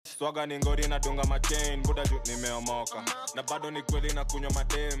swaga ni ngori na dunga machain buda juu nimeomoka na bado ni kweli na kunywa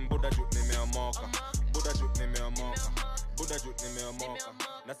madem buda juu nimeomoka buda juu nimeomoka buda juu nimeomoka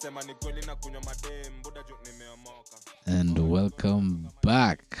nasema ni kweli na kunywa madem buda juu nimeomoka. And welcome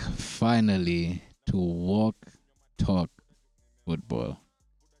back finally to Walk Talk Football.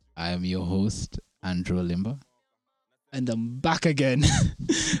 I am your host Andrew Limba. And I'm back again.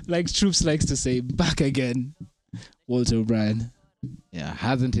 Like Troops likes to say, back again. Walter O'Brien. Yeah,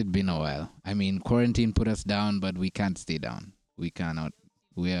 hasn't it been a while? I mean, quarantine put us down, but we can't stay down. We cannot.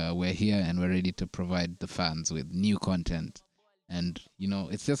 We're here and we're ready to provide the fans with new content. And, you know,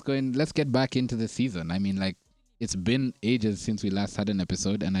 it's just let's get back into the season. I mean, like, it's been ages since we last had an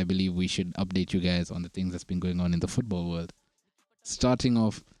episode, and I believe we should update you guys on the things that's been going on in the football world. Starting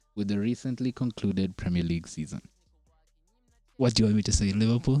off with the recently concluded Premier League season. What do you want me to say,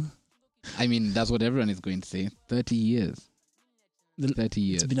 Liverpool? I mean, that's what everyone is going to say. 30 years. 30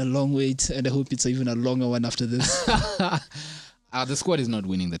 years. It's been a long wait, and I hope it's even a longer one after this. The squad is not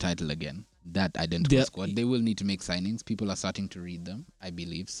winning the title again. That identical squad. They will need to make signings. People are starting to read them, I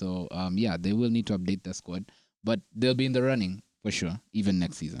believe. So, yeah, they will need to update the squad. But they'll be in the running, for sure, even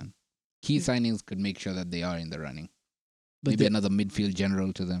next season. Key signings could make sure that they are in the running. But maybe another midfield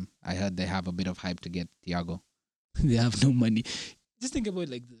general to them. I heard they have a bit of hype to get Thiago. They have no money. Just think about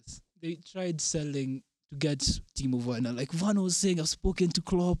it like this. They tried selling to get Timo Werner. Like Werner was saying, I've spoken to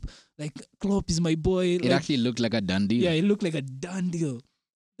Klopp. Like, Klopp is my boy. It actually looked like a done deal. Yeah, it looked like a done deal.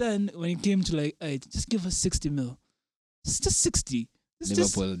 Then when it came to like, hey, just give us 60 mil. It's just 60. It's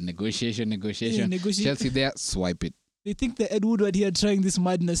Liverpool, negotiation. Yeah, Chelsea there, swipe it. They think that Ed Woodward here trying this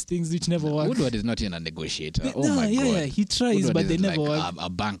madness things which never work. Woodward is not even a negotiator. My God. Yeah, he tries, Woodward but they never like work. A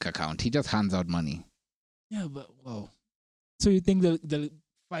bank account. He just hands out money. Yeah, but wow. So you think they'll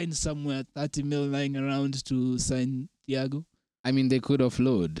find somewhere 30 mil lying around to sign Thiago? I mean, they could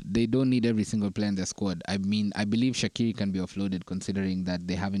offload. They don't need every single player in their squad. I mean, I believe Shaqiri can be offloaded considering that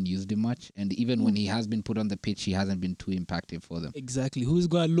they haven't used him much. And even when he has been put on the pitch, he hasn't been too impactful for them. Exactly. Who's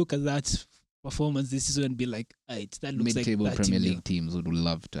going to look at that performance this season and be like, that looks mid-table like Premier League teams would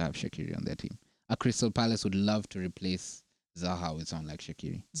love to have Shaqiri on their team. A Crystal Palace would love to replace Zaha with someone like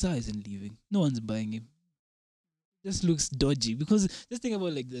Shaqiri. Zaha isn't leaving. No one's buying him. Just looks dodgy because just think about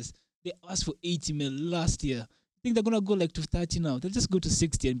it like this. They asked for 80 mil last year. I think they're gonna go like to 30 now. They'll just go to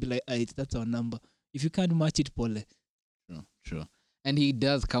 60 and be like, that's our number. If you can't match it, Pole. True. And he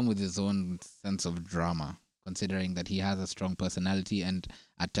does come with his own sense of drama, considering that he has a strong personality and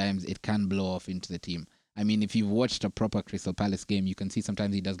at times it can blow off into the team. I mean, if you've watched a proper Crystal Palace game, you can see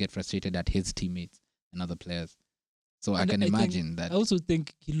sometimes he does get frustrated at his teammates and other players. So I can imagine that. I also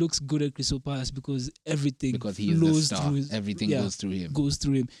think he looks good at Crystal Palace because everything he is the star. Everything goes through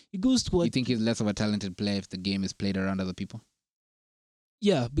him. He goes to what? You think he's less of a talented player if the game is played around other people?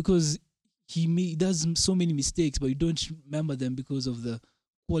 Yeah, because he does so many mistakes, but you don't remember them because of the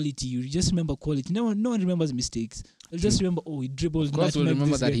quality. You just remember quality. No one remembers mistakes. They'll just remember, he dribbled. Of course, we'll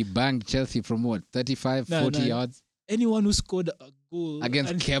remember that he banged Chelsea from 35, 40 yards. Anyone who scored a goal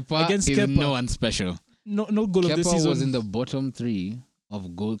against Kepa is no one special. No goal Kepa of the season. Was in the bottom 3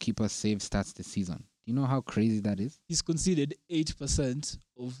 of goalkeeper save stats this season. Do you know how crazy that is? He's conceded 8%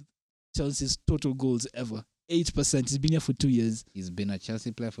 of Chelsea's total goals ever. 8%. He's been here for 2 years. He's been a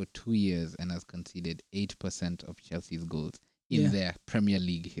Chelsea player for 2 years and has conceded 8% of Chelsea's goals in their Premier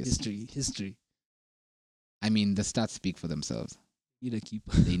League history. I mean, the stats speak for themselves. They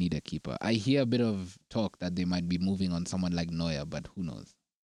need a keeper. I hear a bit of talk that they might be moving on someone like Neuer, but who knows?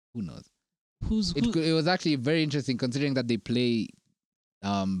 It was actually very interesting considering that they play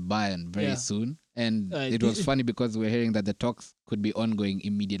Bayern very soon. And it was funny because we're hearing that the talks could be ongoing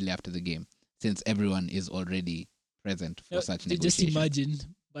immediately after the game since everyone is already present for such negotiations. Just imagine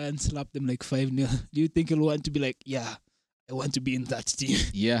Bayern slap them like 5-0. Do you think he'll want to be like, I want to be in that team?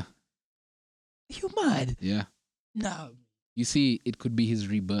 Yeah. Are you mad? Yeah. No. You see, it could be his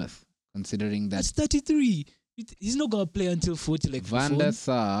rebirth considering that... That's 33. He's not going to play until 40 like Van der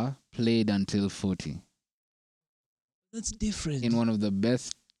Sar played until 40. That's different. In one of the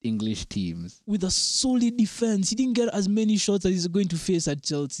best English teams. With a solid defense. He didn't get as many shots as he's going to face at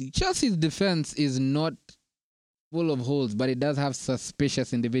Chelsea. Chelsea's defense is not full of holes, but it does have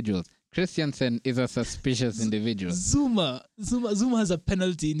suspicious individuals. Christensen is a suspicious individual. Zuma has a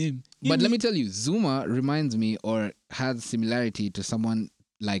penalty in him. But let me tell you, Zuma reminds me or has similarity to someone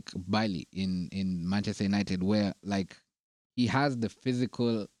like Bailey in Manchester United, where like he has the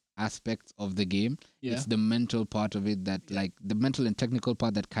physical aspects of the game. Yeah. It's the mental part of it that like the mental and technical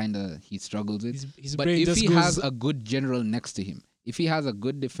part that kind of he struggles with. But if he has a good general next to him, if he has a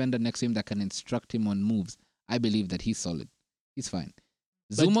good defender next to him that can instruct him on moves, I believe that he's solid. He's fine.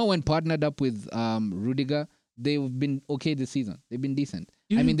 Zuma, when partnered up with Rudiger, they've been okay this season. They've been decent.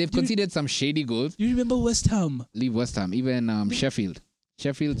 Do I you- mean, they've do you- conceded some shady goals. Do you remember West Ham? Leave West Ham, even Sheffield.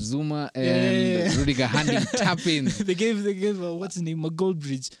 Sheffield, Zuma, and Yeah. Rudiger handing tap-ins. they gave what's his name,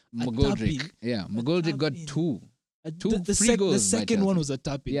 McGoldridge. a McGoldrick. tap-in. Yeah, McGoldrick got tap-in. two. Two The free goals by second one Chelsea. was a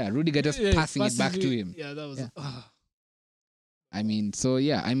tap in. Yeah, Rudiger just passing it back to him. Yeah, that was. Yeah. I mean, so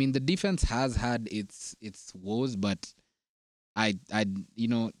yeah, I mean the defense has had its woes, but I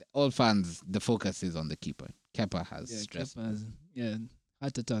all fans, the focus is on the keeper. Kepa has stress.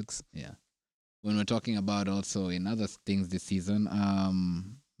 Heart attacks. Yeah. When we're talking about also in other things this season,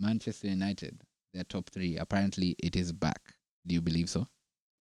 Manchester United, their top three, apparently it is back. Do you believe so?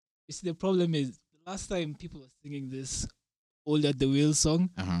 You see, the problem is the last time people were singing this "All at the Wheels"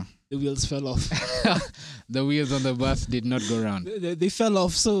 song, the wheels fell off. The wheels on the bus did not go round. they fell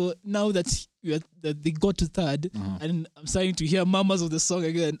off. So now that that they got to third, and I'm starting to hear murmurs of the song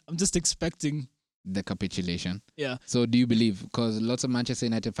again, I'm just expecting the capitulation. Yeah. So do you believe, because lots of Manchester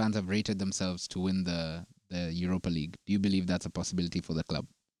United fans have rated themselves to win the Europa League, do you believe that's a possibility for the club?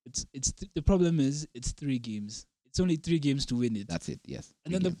 The problem is it's 3 games. It's only 3 games to win it. That's it, yes.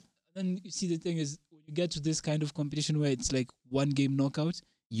 And then you see the thing is when you get to this kind of competition where it's like 1 game knockout,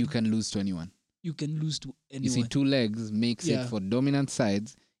 you can lose to anyone. You can lose to anyone. You see, 2 legs makes it for dominant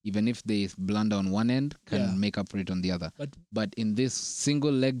sides, even if they blunder on one end, can make up for it on the other. But in this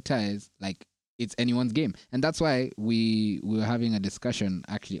single leg ties, like, it's anyone's game. And that's why we were having a discussion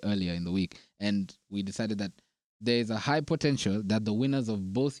actually earlier in the week, and we decided that there is a high potential that the winners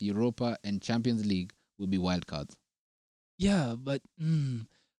of both Europa and Champions League will be wildcards. Yeah, but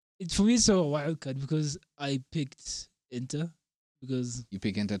for me it's a wild card because I picked Inter. Because you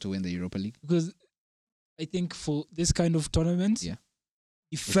pick Inter to win the Europa League? Because I think for this kind of tournament,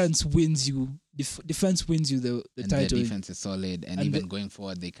 defense wins you the and title. Their defense is solid, and even going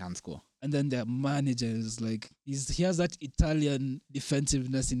forward they can't score. And then their manager is like he has that Italian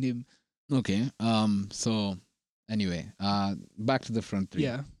defensiveness in him. Okay. So anyway, back to the front three.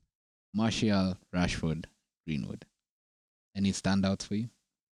 Yeah. Martial, Rashford, Greenwood. Any standouts for you?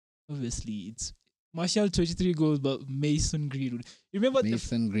 Obviously, it's Martial 23 goals, but Mason Greenwood. Remember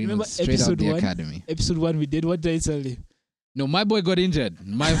Greenwood straight out the academy. Episode 1 we did. What did I tell you? No, my boy got injured.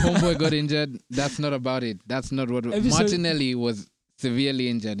 My homeboy got injured. That's not about it. That's not what... Martinelli was severely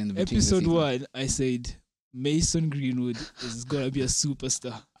injured in the beginning of the season. Episode 1, I said, Mason Greenwood is going to be a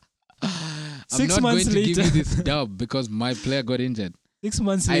superstar. I'm not going to give you this dub because my player got injured. 6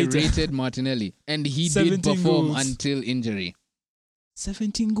 months later. I rated Martinelli, and he did perform until injury.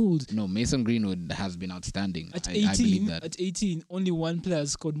 17 goals. No, Mason Greenwood has been outstanding. At I 18, believe that. At 18, only one player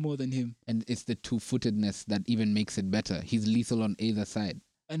scored more than him. And it's the two-footedness that even makes it better. He's lethal on either side.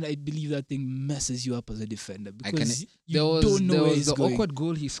 And I believe that thing messes you up as a defender because there was the awkward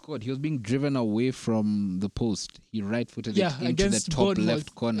goal he scored. He was being driven away from the post. He right-footed it into the top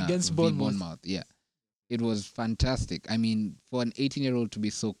left corner against Bournemouth. Yeah, it was fantastic. I mean, for an 18-year-old to be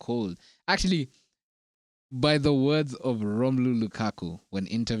so cold. Actually, by the words of Romelu Lukaku, when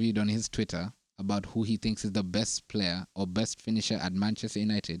interviewed on his Twitter about who he thinks is the best player or best finisher at Manchester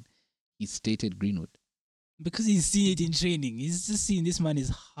United, he stated Greenwood. Because he's seen it in training. He's just seen this man is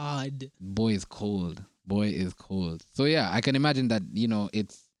hard. Boy is cold. So yeah, I can imagine that,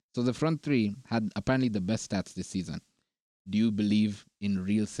 so the front three had apparently the best stats this season. Do you believe in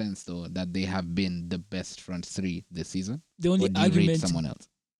real sense though that they have been the best front three this season? The only or do you rate someone else?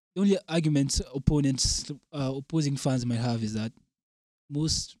 The only argument opposing fans might have is that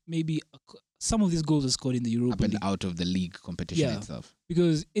some of these goals are scored in the Europa League. Out of the league competition itself.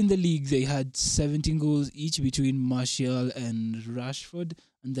 Because in the league they had 17 goals each between Martial and Rashford,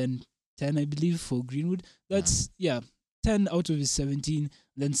 and then 10, I believe, for Greenwood. That's 10 out of his 17,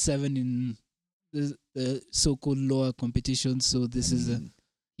 then 7 in the so-called lower competition. So this is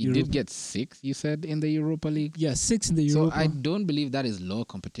he did get 6, you said, in the Europa League? Yeah, 6 in the Europa. So I don't believe that is low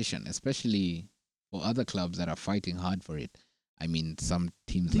competition, especially for other clubs that are fighting hard for it. I mean, some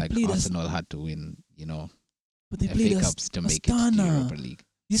teams like Arsenal had to win, but they played FA Cups to make it to the Europa League.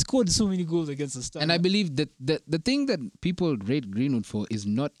 He scored so many goals against Astana. And I believe that the thing that people rate Greenwood for is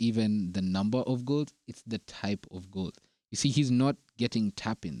not even the number of goals, it's the type of goals. You see, he's not getting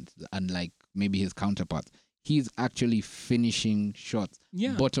tap-ins, unlike maybe his counterparts. He's actually finishing shots.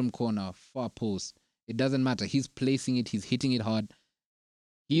 Yeah. Bottom corner, far post. It doesn't matter. He's placing it. He's hitting it hard.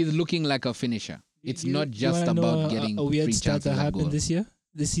 He's looking like a finisher. It's not just about getting a weird free stat that chances at happened goal.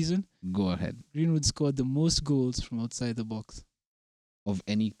 this season. Go ahead. Greenwood scored the most goals from outside the box Of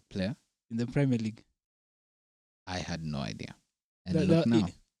any player? in the Premier League. I had no idea. And look now.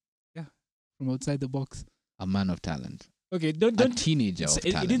 From outside the box. A man of talent. Okay, a don't. teenager of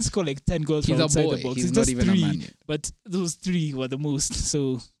He talent. didn't score like 10 goals He's from a outside boy. the box. He's It's not just even three, a man yet. but those three were the most.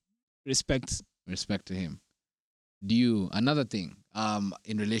 So respect. Respect to him. Do you another thing?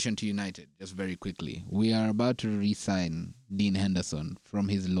 In relation to United, just very quickly, we are about to re-sign Dean Henderson from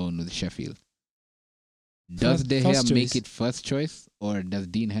his loan with Sheffield. Does De First Gea make choice. it first choice, or does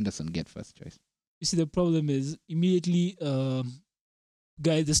Dean Henderson get first choice? You see, the problem is immediately,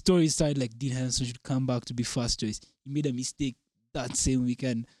 guys, the story started like Dean Henderson should come back to be first choice. He made a mistake that same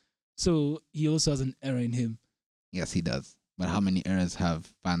weekend, so he also has an error in him. Yes, he does. But how many errors have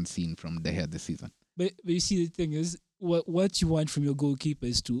fans seen from De Gea this season? But you see, the thing is, what you want from your goalkeeper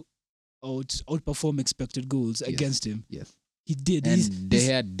is to outperform expected goals against him. Yes. He did. And De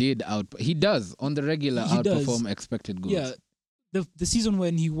Gea did he does on the regular He does. outperform expected goals. Yeah. The season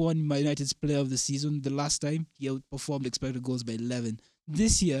when he won My United's Player of the Season, the last time, he outperformed expected goals by 11.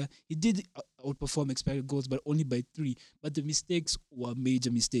 This year, he did outperform expected goals, but only by 3. But the mistakes were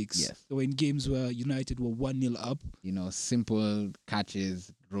major mistakes. Yes. There were in games where United were 1-0 up. You know, simple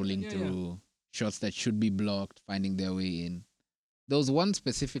catches, rolling Yeah. through, shots that should be blocked, finding their way in. There was one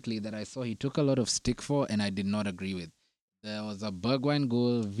specifically that I saw he took a lot of stick for, and I did not agree with. There was a Bergwijn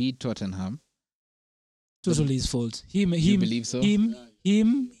goal v Tottenham. Totally his fault. You Him believe so? Him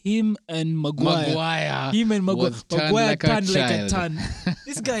and Maguire. Maguire. Him and Maguire. was turned Maguire like a turned like a child. ton.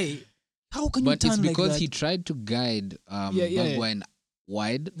 This guy, how can you But turn it's like because that? he tried to guide Yeah. Bergwijn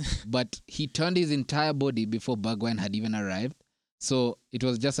wide, but he turned his entire body before Bergwijn had even arrived. So it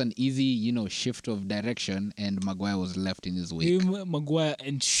was just an easy, shift of direction, and Maguire was left in his wake. Him, Maguire,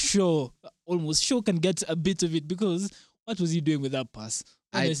 and Shaw. Almost Shaw can get a bit of it because what was he doing with that pass?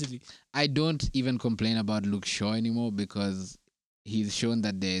 Honestly, I don't even complain about Luke Shaw anymore because he's shown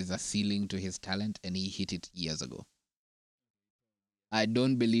that there is a ceiling to his talent, and he hit it years ago. I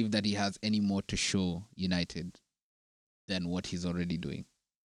don't believe that he has any more to show United than what he's already doing.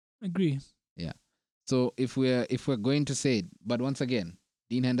 agree. So if we're going to say it, but once again,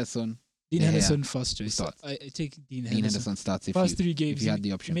 Dean Henderson, Dean Yeah. Henderson first choice. Starts. I take Dean Dean Henderson. Henderson starts if First you 3 games, if you had he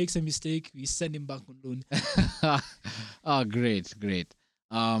the option. makes a mistake, we send him back on loan. Oh, great.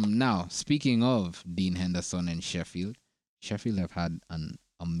 Now speaking of Dean Henderson and Sheffield have had an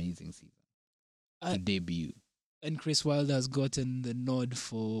amazing season I- to debut. And Chris Wilder has gotten the nod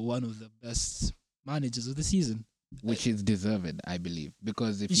for one of the best managers of the season. Which is deserved, I believe,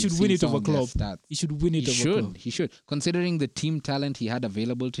 because if He you've should seen win it some over of their Klopp. stats, He should win it over Klopp. he should. Considering the team talent he had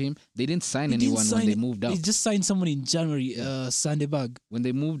available to him, they didn't sign They didn't anyone when sign- they moved up. They just signed someone in January, Sandebag. When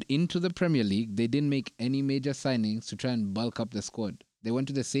they moved into the Premier League, they didn't make any major signings to try and bulk up the squad. They went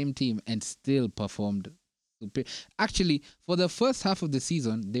to the same team and still performed. Actually, for the first half of the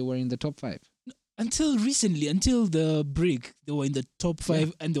season, they were in the top 5. Until recently, until the break, they were in the top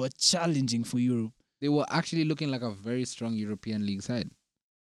 5 and they were challenging for Europe. They were actually looking like a very strong European League side.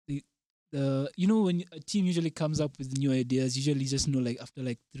 When a team usually comes up with new ideas, usually just like after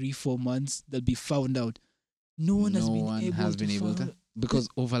like 3-4 months they'll be found out. No one has been able to. Because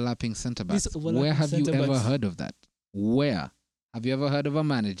overlapping centre backs. This overlapping Where have you ever centre-backs- heard of that? Where have you ever heard of a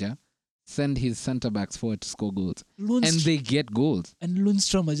manager send his centre backs forward to score goals and they get goals? And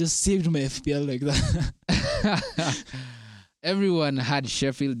Lundstrom has just saved my FPL like that. Everyone had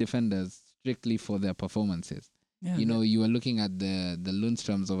Sheffield defenders strictly for their performances. Yeah, You were looking at the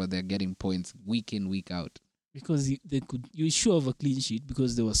Lundstroms over there getting points week in, week out. because you sure of a clean sheet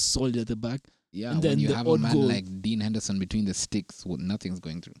because they were solid at the back. Yeah, And when then you the have a odd man goal. like Dean Henderson between the sticks, nothing's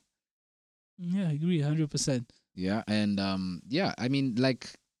going through. Yeah, I agree 100%. Yeah, and I mean, like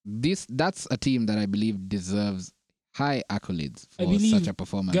that's a team that I believe deserves high accolades I for believe such a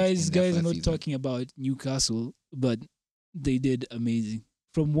performance. Guys in their are first not season. talking about Newcastle, but they did amazing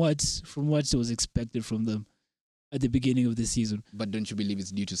from what was expected from them at the beginning of the season. But don't you believe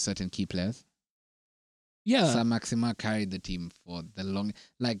it's due to certain key players? Yeah, Sam Maxima carried the team for the long.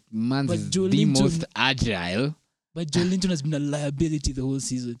 Like, man, But is Joe the Linton- most agile. but Joe Linton has been a liability the whole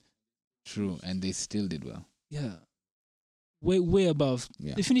season. True, and they still did well. Yeah, way above.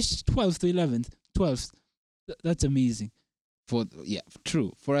 Yeah, They finished 12th to 11th. 12th. That's amazing.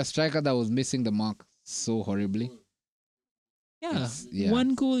 true. For a striker that was missing the mark so horribly, Yeah, yeah.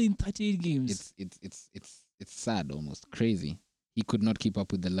 1 goal in 38 games. it's sad, almost crazy. He could not keep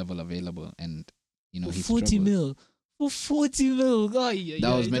up with the level available, and For he 40 struggled. mil. For 40 mil.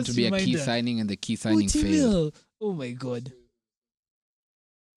 That was meant to be a key signing, and the key signing 40 failed. mil. Oh my god.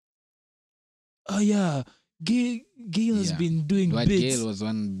 Oh yeah. Gale has Yeah. been doing Dwight bits. Gale was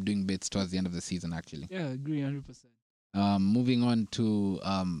one doing bits towards the end of the season, actually. Yeah, I agree 100%. Moving on to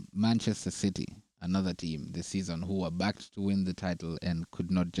Manchester City. another team this season who were backed to win the title and could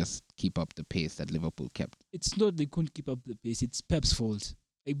not just keep up the pace that Liverpool kept. It's not they couldn't keep up the pace. It's Pep's fault.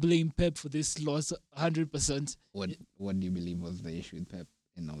 I blame Pep for this loss 100%. What do you believe was the issue with Pep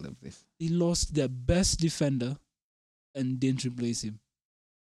in all of this? They lost their best defender and didn't replace him.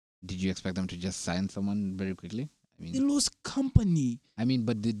 Did you expect them to just sign someone very quickly? They lost company. I mean,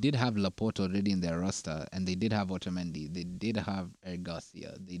 but they did have Laporte already in their roster, and they did have Otamendi. They did have Eric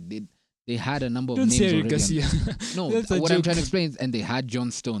Garcia. They had a number of Don't names say Eric already. Garcia. No, That's a what I'm joke. trying to explain is, and they had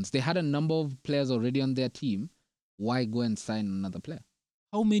John Stones. They had a number of players already on their team. Why go and sign another player?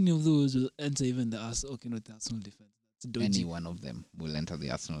 How many of those will enter even the Arsenal? Okay, not the Arsenal defense. That's dodgy. Any one of them will enter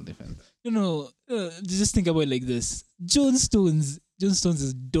the Arsenal defense. No. Just think about it like this. John Stones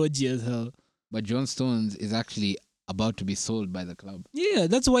is dodgy as hell. But John Stones is actually about to be sold by the club. Yeah,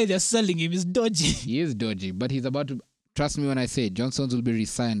 that's why they're selling him. He's dodgy. He is dodgy, but he's about to. Trust me when I say John Stones will be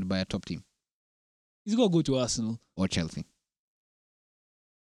re-signed by a top team He's gonna go to Arsenal. or Chelsea.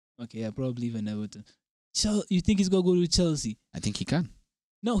 Okay, yeah, probably even Everton. You think he's gonna go to Chelsea? I think he can.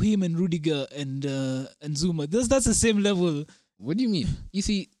 Now him and Rudiger and Zuma. That's the same level. What do you mean? You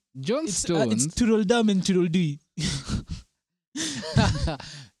see, John It's Stones. Turoldam and Turoldui.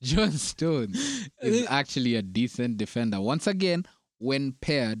 John Stones is actually a decent defender. Once again, when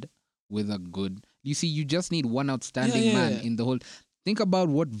paired with a good. You see, you just need one outstanding man in the whole. Think about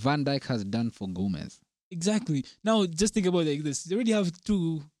what Van Dijk has done for Gomez. Exactly. Now just think about it like this. They already have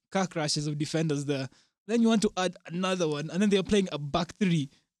 2 car crashes of defenders there. Then you want to add another one, and then they're playing a back 3.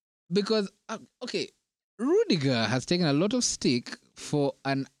 Because, okay, Rudiger has taken a lot of stick for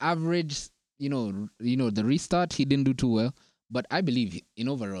an average, the restart, he didn't do too well. But I believe in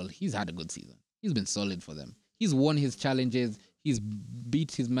overall, he's had a good season. He's been solid for them. He's won his challenges. He's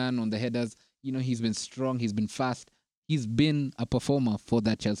beat his man on the headers. He's been strong. He's been fast. He's been a performer for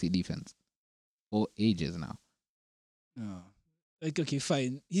that Chelsea defense for ages now. Oh. Like, okay,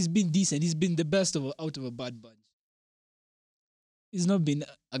 fine. He's been decent. He's been the best out of a bad bunch. He's not been...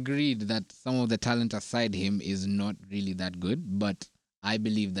 Agreed that some of the talent aside him is not really that good, but I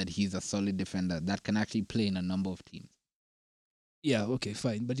believe that he's a solid defender that can actually play in a number of teams. Yeah, okay,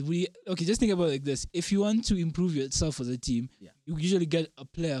 fine. But just think about it like this. If you want to improve yourself as a team, you usually get a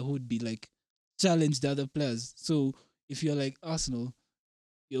player who would be like challenge the other players. So if you're like Arsenal,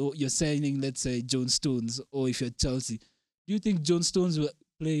 you're signing, let's say, John Stones, or if you're Chelsea, do you think John Stones will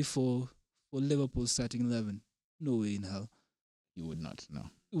play for Liverpool starting 11? No way in hell. He would not, no.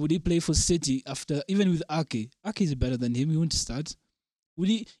 Would he play for City after, even with Ake? Ake is better than him. He won't start. Would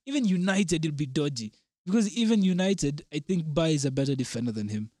he, even United, it'll be dodgy. Because even United, I think Baye is a better defender than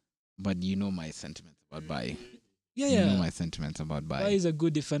him. But you know my sentiments about Baye. Yeah. You know my sentiments about Baye. Baye is a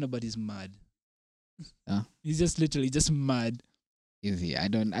good defender, but he's mad. Huh? He's just literally just mad. Is he? I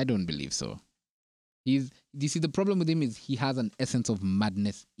don't believe so. You see, the problem with him is he has an essence of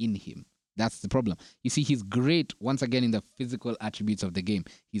madness in him. That's the problem. You see, he's great, once again, in the physical attributes of the game.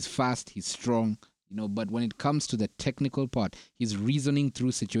 He's fast, he's strong, but when it comes to the technical part, his reasoning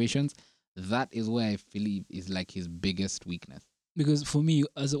through situations, that is where I believe is like his biggest weakness. Because for me,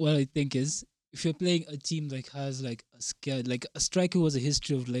 what I think is, if you're playing a team that has like a striker who has a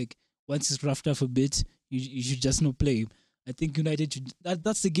history of like, once he's roughed up a bit, you should just not play him. I think United should,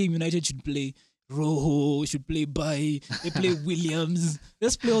 that's the game United should play. Rojo should play Baye. They play Williams.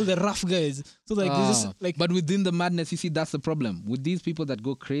 Let's play all the rough guys. So like, this is like. But within the madness, you see, that's the problem. With these people that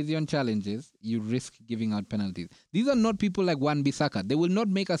go crazy on challenges, you risk giving out penalties. These are not people like Wan-Bissaka. They will not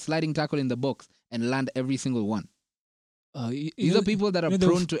make a sliding tackle in the box and land every single one. These are people that are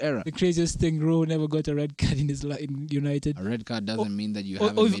prone to error. The craziest thing, Rojo never got a red card in his life in United. A red card doesn't mean that you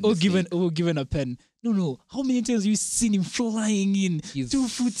haven't made given a pen. No. How many times have you seen him flying in, He's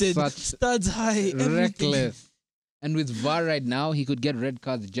 2-footed, studs high, everything? Reckless. And with VAR right now, he could get red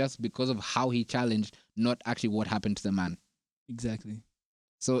cards just because of how he challenged, not actually what happened to the man. Exactly.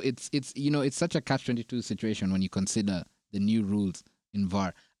 So it's such a catch-22 situation when you consider the new rules in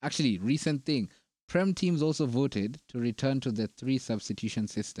VAR. Actually, recent thing. Prem teams also voted to return to the 3 substitution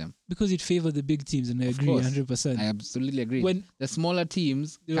system. Because it favored the big teams, and I agree 100%. I absolutely agree. When the smaller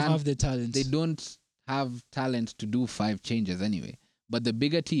teams they don't have the talent. They don't have talent to do 5 changes anyway. But the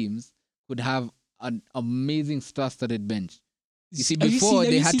bigger teams could have an amazing star-studded bench. You see, before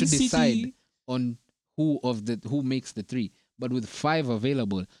they had to decide on who makes the 3. But with 5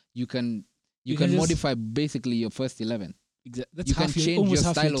 available, you can modify basically your first 11. That's you can change your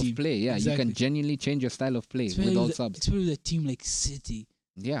style of play. Yeah, exactly. You can genuinely change your style of play with all subs. Especially with a team like City.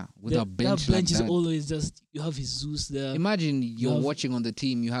 Yeah, with a bench that like bench is that. always just, you have Jesus there. Imagine you're watching on the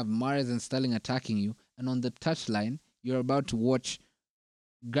team, you have Mahrez and Sterling attacking you, and on the touchline, you're about to watch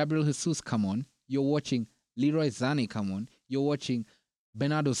Gabriel Jesus come on. you're watching Leroy Zane come on, you're watching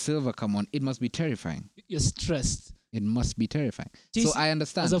Bernardo Silva come on. It must be terrifying. You're stressed. It must be terrifying. So Chelsea, I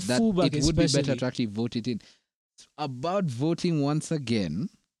understand as a that fullback it would be better especially. to actually vote it in. About voting once again,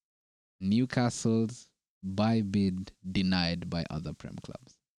 Newcastle's buy bid denied by other Prem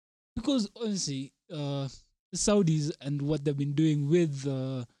clubs. Because honestly, the Saudis and what they've been doing with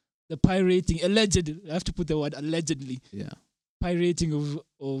the pirating, allegedly, I have to put the word allegedly, Yeah. pirating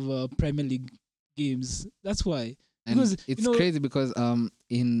of Premier League games. That's why. And Because, it's you know, crazy because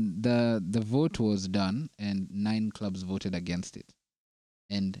in the vote was done and 9 clubs voted against it.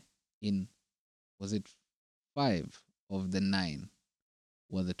 And in was it 5 of the 9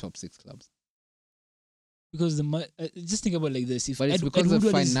 were the top 6 clubs. because just think about it like this. If But it's Ed because the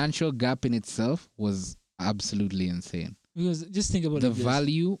Woodward is- financial gap in itself was absolutely insane. because just think about it The like this.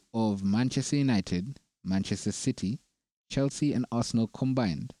 value of Manchester United, Manchester City, Chelsea, and Arsenal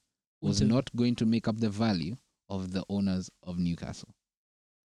combined was Whatever. not going to make up the value of the owners of Newcastle.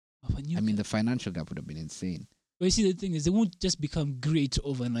 Of a new I mean, the financial gap would have been insane. But you see, the thing is, they won't just become great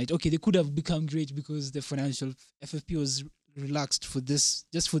overnight. Okay, they could have become great because the financial FFP was relaxed for this,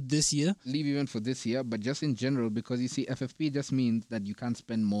 just for this year. Leave even for this year, but just in general, because you see, FFP just means that you can't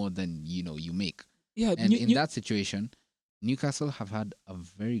spend more than you make. Yeah, And in that situation, Newcastle have had a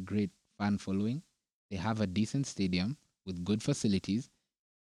very great fan following. They have a decent stadium with good facilities,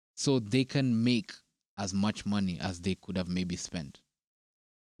 so they can make as much money as they could have maybe spent.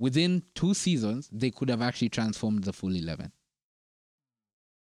 Within 2 seasons, they could have actually transformed the full 11.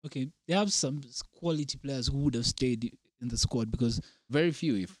 okay, they have some quality players who would have stayed in the squad because Very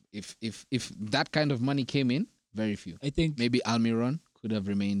few. If that kind of money came in, very few. I think Maybe Almiron could have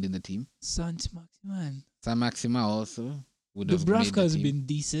remained in the team. Sant Maximan, Sam Maxima also would have made Dubravka the has team, been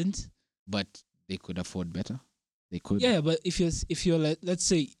decent. but they could afford better. They could. Yeah, but if you're like, let's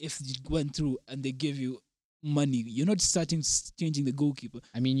say if you went through and they give you money, you're not changing the goalkeeper.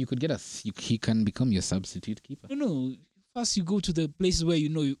 I mean, you could get he can become your substitute keeper. No. First, you go to the places where you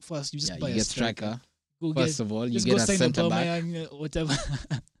know you first. You just Yeah, buy you a get striker. Go First get, of all, you just get go a sign centre back. Aubameyang, whatever.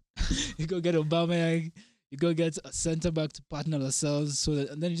 You go get Aubameyang. You go get a centre back to partner ourselves, so that,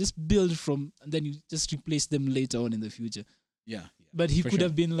 and then you just build from, and then you just replace them later on in the future. Yeah. But he for could sure.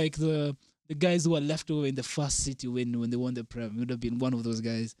 have been like the guys who were left over in the first City when they won the Prem. He would have been one of those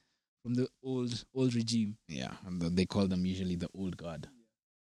guys from the old regime. Yeah, and they call them usually the old guard.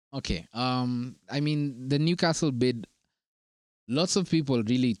 Okay. I mean, the Newcastle bid. Lots of people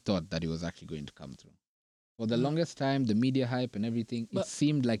really thought that it was actually going to come through. For the Mm. longest time, the media hype and everything, it But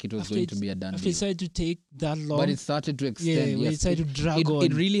seemed like it was after going it's- to be a done If deal. they decided to take that long, But it started to yeah, extend. when they Yes, decided to drag it on,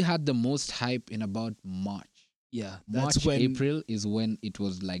 really had the most hype in about March. yeah, March, that's when April is when it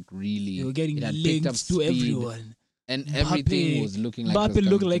was like really. they were getting it had picked up linked to speed, everyone. and Mbappe- everything was looking like. Mbappe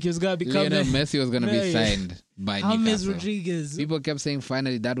looked like he was gonna become Lionel the Messi was going to be Yeah, yeah. signed by James Newcastle. Rodriguez. People kept saying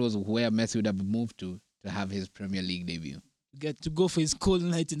finally that was where Messi would have moved to have his Premier League debut. Get to go for his cold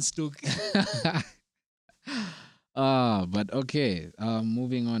night in Stoke. But okay.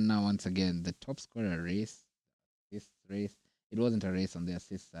 Moving on now. Once again, the top scorer race, this race. It wasn't a race on the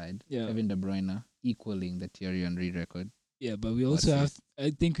assist side. Yeah. Kevin De Bruyne equaling the Thierry Henry record. Yeah, but we also have. Assist.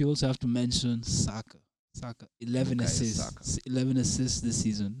 I think we also have to mention Saka. Saka, 11 Bukayo assists. Saka. 11 assists this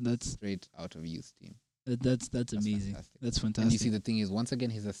season. That's Straight out of youth team. that's amazing. fantastic. That's And fantastic. you see, the thing is, once again,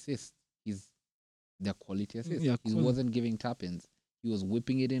 his assists, they're quality assists. Yeah, He cool. wasn't giving tap-ins. He was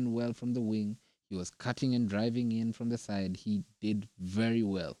whipping it in well from the wing. He was cutting and driving in from the side. He did very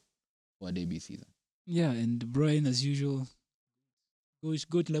well for a debut season. Yeah, and De Bruyne as usual.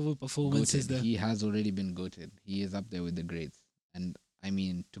 Good level performances Goated. there. He has already been goated. He is up there with the greats. And I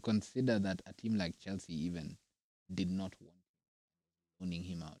mean, to consider that a team like Chelsea even did not want owning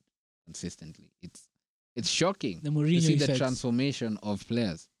him out consistently, it's shocking The to Mourinho see the effect. transformation of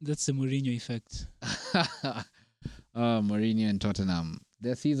players. That's the Mourinho effect. Mourinho and Tottenham.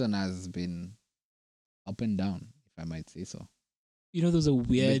 Their season has been up and down, if I might say so. You know, there was a A bit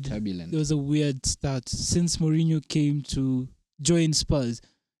weird. turbulent. There was a weird start since Mourinho came to join Spurs.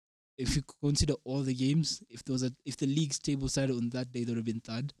 If you consider all the games, if the league's table started on that day, they would have been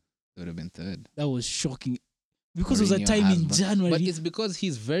third. They would have been third. That was shocking. Because there was a Mourinho time has, in but- January. But it's because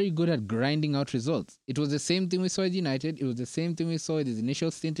he's very good at grinding out results. It was the same thing we saw at United. It was the same thing we saw at his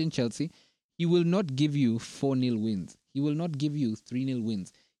initial stint in Chelsea. He will not give you 4-0 wins. He will not give you 3-0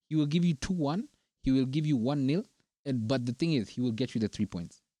 wins. He will give you 2-1. He will give you 1-0. But the thing is, he will get you the 3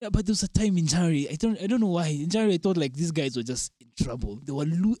 points. Yeah, but there was a time in January. I don't know why. In January, I thought like these guys were just in trouble. They were.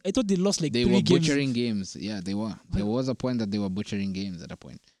 I thought they lost like They 3 were games. butchering games. Yeah, they were. There was a point that they were butchering games at a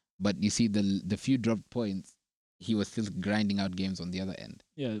point. But you see, the few dropped points, he was still grinding out games on the other end.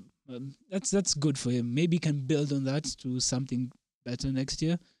 Yeah, That's good for him. Maybe he can build on that to something better next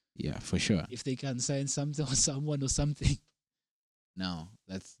year Yeah, for sure. if they can sign something or someone or something. Now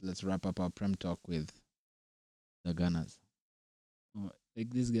let's wrap up our Prem talk with the Gunners. Like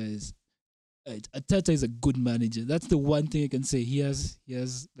these guys, Ateta is a good manager. That's the one thing I can say. He has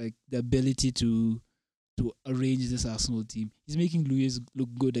like the ability to arrange this Arsenal team. He's making Luis look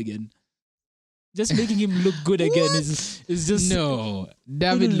good again. Just making him look good again is just No,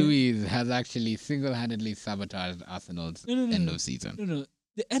 David No, no. Luiz has actually single-handedly sabotaged Arsenal's No, no, no, end no. of season. No.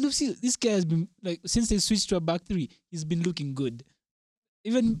 The end of season, this guy has been like since they switched to a back three, he's been looking good.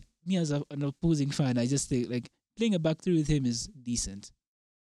 Even me as an opposing fan, I just think like playing a back three with him is decent.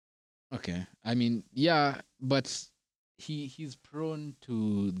 Okay, I mean, yeah, but he's prone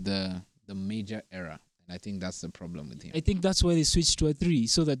to the major error, and I think that's the problem with him. I think that's why they switched to a three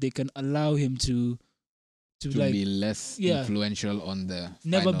so that they can allow him to To like be less yeah. influential on the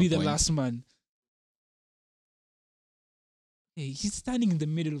never final be the point. last man. Hey, he's standing in the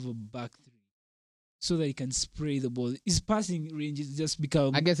middle of a back three so that he can spray the ball. His passing range is just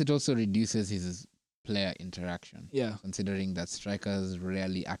become I guess it also reduces his player interaction, yeah. considering that strikers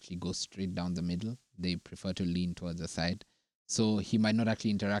rarely actually go straight down the middle. They prefer to lean towards the side. So he might not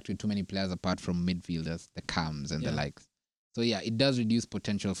actually interact with too many players apart from midfielders, the cams and the Yeah. likes. So yeah, it does reduce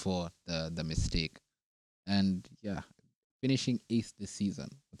potential for the mistake. And yeah, finishing eighth this season.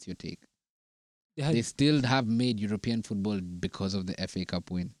 What's your take? They still have made European football because of the FA Cup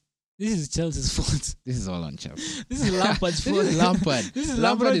win. This is Chelsea's fault. This is all on Chelsea. This is Lampard's fault. This is Lampard. This is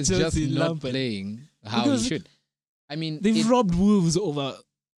Lampard is Chelsea, just not Lampard. playing how Because he should. I mean, They've robbed Wolves over.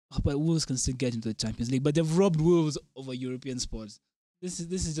 But Wolves can still get into the Champions League. But they've robbed Wolves over European sports. This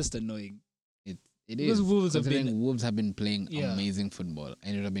is just annoying. it because is. Wolves have Considering been- Wolves have been playing Yeah. amazing football,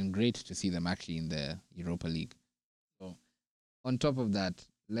 and it would have been great to see them actually in the Europa League. So, on top of that,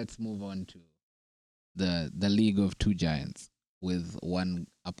 let's move on to the League of Two Giants with one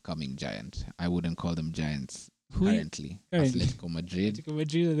upcoming giant. I wouldn't call them giants Who? currently. Currently. Atletico Madrid. Atletico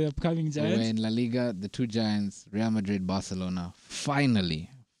Madrid are the upcoming We're giants. in La Liga, the two giants, Real Madrid, Barcelona. Finally,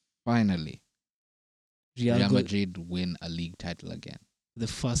 Real got Madrid win a league title again. the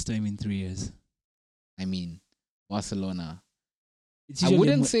first time in 3 years. I mean, Barcelona. It's I usually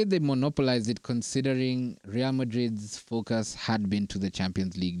wouldn't say they monopolized it, considering Real Madrid's focus had been to the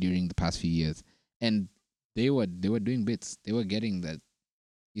Champions League during the past few years, and they were doing bits. They were getting that.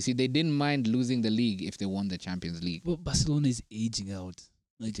 You see, they didn't mind losing the league if they won the Champions League. But Barcelona is aging out.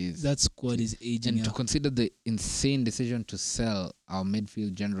 Like It is. that squad is aging And to out. consider the insane decision to sell our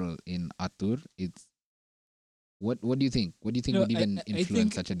midfield general in Artur, it's what do you think? What do you think No, would even I influence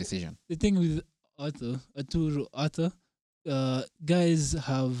think- such a decision? The thing with Arthur, guys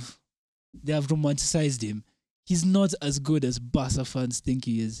have romanticized him. He's not as good as Barca fans think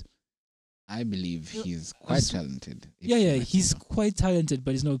he is. I believe No, he's quite as- talented. if Yeah, you yeah, ask me, he's though. quite talented,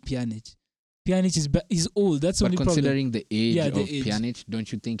 but he's not Pjanic. Pjanic is he's old. That's the But only problem. considering the age Yeah, of the age. Pjanic,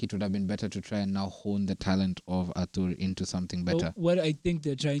 don't you think it would have been better to try and now hone the talent of Artur into something But better? what I think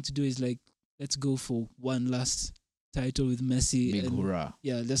they're trying to do is like, let's go for one last title with Messi. Big and hurrah.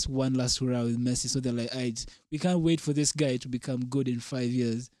 Yeah, just one last hurrah with Messi. So they're like, we can't wait for this guy to become good in 5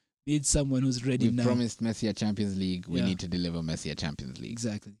 years. We need someone who's ready We now. promised Messi a Champions League. We Yeah. need to deliver Messi a Champions League.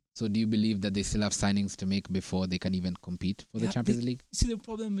 Exactly. So do you believe that they still have signings to make before they can even compete for the Yeah, Champions League? See, the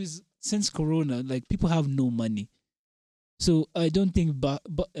problem is since Corona, like people have no money. So I don't think, but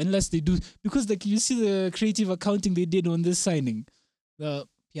unless they do, because like you see the creative accounting they did on this signing, the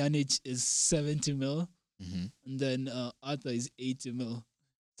Pjanic is 70 mil, Hmm. and then Arthur is 80 mil.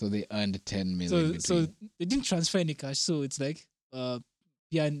 So they earned 10 million. So they didn't transfer any cash. So it's like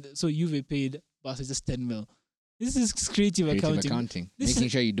so Juve paid Barca just 10 mil. This is creative accounting. This making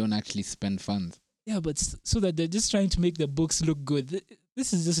is- sure you don't actually spend funds. Yeah, but so that they're just trying to make the books look good.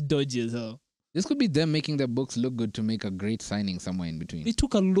 This is just dodgy as hell. This could be them making their books look good to make a great signing somewhere in between. They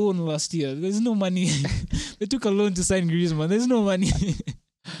took a loan last year. There's no money. They took a loan to sign Griezmann. There's no money.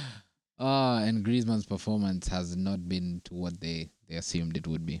 And Griezmann's performance has not been to what they assumed it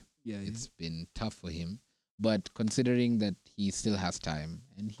would be. Yeah, It's been tough for him. But considering that he still has time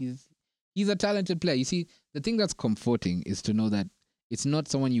and he's a talented player. You see, the thing that's comforting is to know that it's not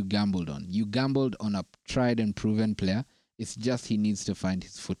someone you gambled on. You gambled on a tried and proven player. It's just he needs to find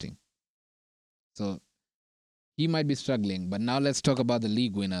his footing. So he might be struggling. But now let's talk about the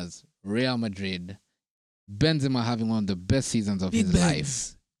league winners. Real Madrid. Benzema having one of the best seasons of Big his life.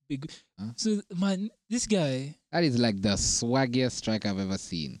 Benz. Big. Huh? So man, this guy. That is like the swaggiest striker I've ever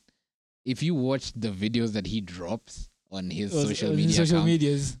seen. If you watch the videos that he drops on his social media social account,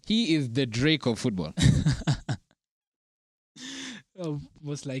 medias. he is the Drake of football.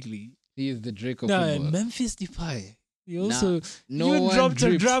 Most likely. He is the Drake of No, football. Memphis Depay. He also No you one dropped a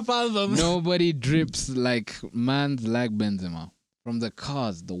drips. drop album. Nobody drips like man's like Benzema. From the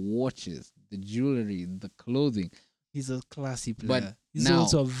cars, the watches, the jewelry, the clothing. He's a classy But player. He's now-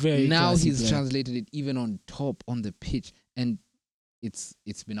 also a very Now classy he's player. translated it even on top on the pitch, and it's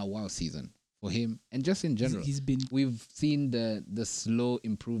been a wow season for him, and just in general. He's been We've seen the slow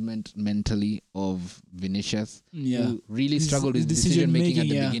improvement mentally of Vinicius, yeah. who really His- struggled his with decision making at the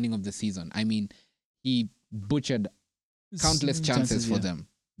decision-making, yeah. beginning of the season. I mean, he butchered countless chances for yeah. them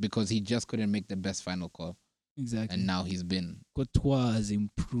because he just couldn't make the best final call, Exactly. and now he's been Courtois has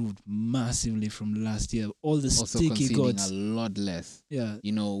improved massively from last year. All the also stick he conceding got. a lot less. Yeah.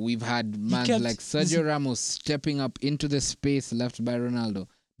 You know, we've had man kept- like Sergio Ramos stepping up into the space left by Ronaldo,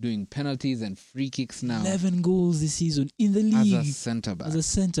 doing penalties and free kicks now 11 goals this season in the as league a centre back. as a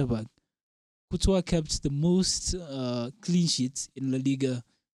centre back. Courtois kept the most clean sheets in La Liga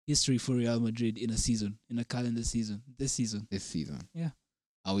history for Real Madrid in a season, in a calendar season, this season. This season. Yeah.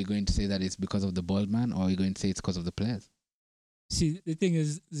 Are we going to say that it's because of the bald man, or are we going to say it's because of the players? See, the thing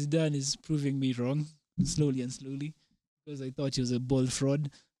is, Zidane is proving me wrong slowly and slowly because I thought he was a bald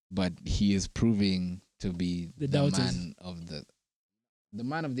fraud. But he is proving to be The the doubters. man of the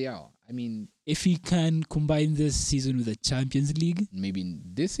man of the hour. I mean, If he can combine this season with the Champions League, maybe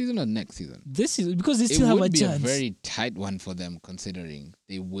this season or next season. this season, because they It still have would a be chance. a very tight one for them, considering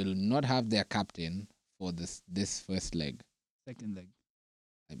they will not have their captain for this first leg, Second leg.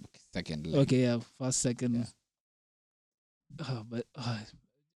 second leg. Okay, yeah, first, second. Yeah. But I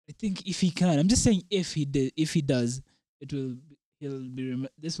think if he can, I'm just saying if he does, this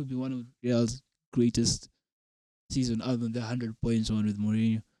will be one of Real's greatest season other than the 100 points one with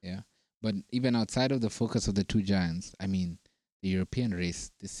Mourinho. But even outside of the focus of the two giants, I mean, the European race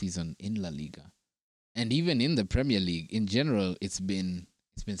this season in La Liga, and even in the Premier League in general, it's been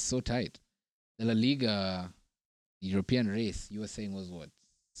so tight. The La Liga European race, you were saying, was what,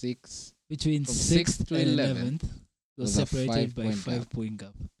 6? Between From 6th to and 11th 11th, was was a separated by 5-point gap. 5-point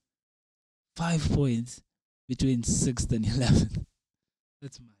gap. 5 points between 6th and 11th.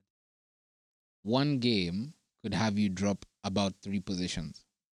 That's mad. One game could have you drop about 3 positions.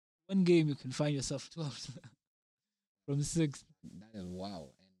 One game you can find yourself 12th from 6th. That is wow.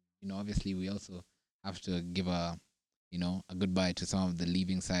 And obviously we also have to give a goodbye to some of the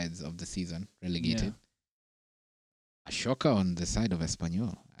leaving sides of the season relegated. A shocker on the side of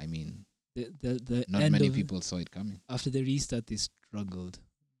Espanyol. I mean, The not end many of- people saw it coming, after the restart, they struggled.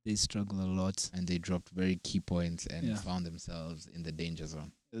 They struggled a lot. and they dropped very key points and Yeah. found themselves in the danger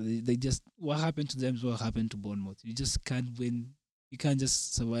zone. They just, what happened to them is what happened to Bournemouth. You just can't win. You can't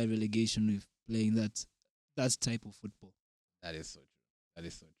just survive relegation with playing that type of football. That is so true. That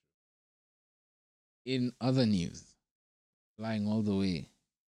is so true. In other news, flying all the way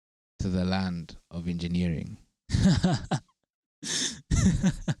to the land of engineering,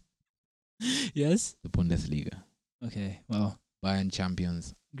 Yes. the Bundesliga, Okay. Wow. Bayern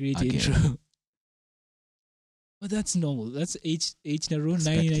champions. Great Again. intro. But that's normal. That's eight in a row. 9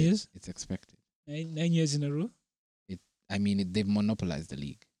 Expected. years. It's expected. 9 years in a row. I mean, they've monopolized the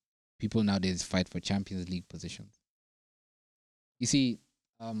league. People nowadays fight for Champions League positions. You see,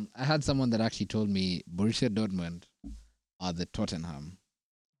 I had someone that actually told me Borussia Dortmund are the Tottenham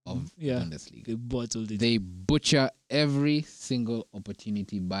of Yeah. Bundesliga. They bottled it. They butcher every single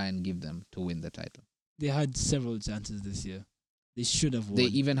opportunity Bayern give them to win the title. They had several chances this year. They should have won. They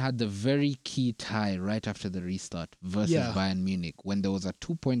even had the very key tie right after the restart versus Yeah. Bayern Munich when there was a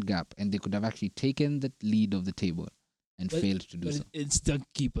 2-point gap and they could have actually taken the lead of the table and But- failed to do but so. it's the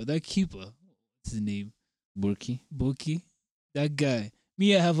keeper. That keeper. What's his name? Burki. Boki. That guy.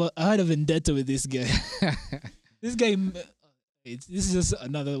 Me, I had a vendetta with this guy. This guy. This is just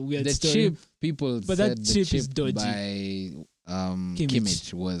another weird The story. chip, people But said that the chip chip is dodgy. by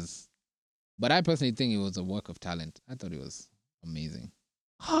Kimmich was, but I personally think it was a work of talent. I thought it was amazing.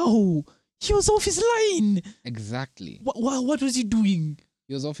 How? He was off his line. Exactly. What was he doing?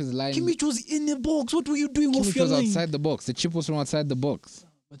 He was off his line. Kimmich was in the box. What were you doing off Kimmich your was line? outside the box. The chip was from outside the box.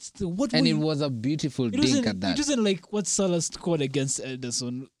 But still, what And were it you? was a beautiful It dink wasn't, at that. it wasn't like what Salah scored against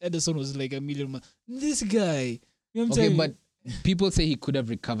Ederson. Ederson was like a million. This guy. You know what I'm Okay, saying? but people say he could have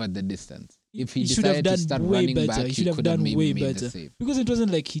recovered the distance. If he should have decided to done start way running better. back, He should he have could have done maybe way made the better. save. Because it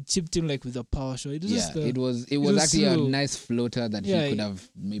wasn't like he chipped him like with a power shot. It was Yeah, just it was was actually slow. a nice floater that Yeah, he could have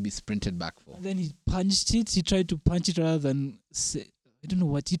maybe sprinted back for. And then he punched it. He tried to punch it rather than say, I don't know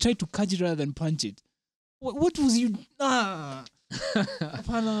what. He tried to catch it rather than punch it. What was you?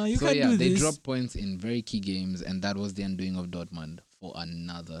 Apana, you So can't yeah, do they this. dropped points in very key games, and that was the undoing of Dortmund for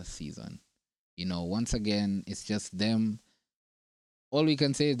another season. Once again, it's just them all we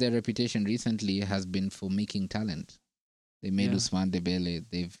can say is their reputation recently has been for making talent. They made Yeah. Usman Dembele.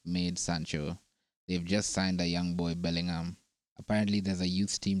 They've made Sancho. They've just signed a young boy, Bellingham. Apparently, there's a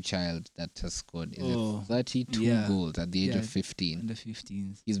youth team child that has scored Oh, 32 yeah. goals at the age Yeah. of 15. Under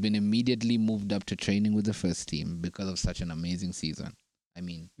 15s. He's been immediately moved up to training with the first team because of such an amazing season. I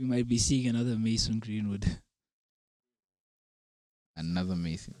mean, We might be seeing another Mason Greenwood. another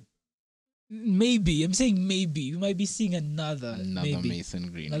Mason. Maybe. I'm saying maybe. We might be seeing another. Another maybe.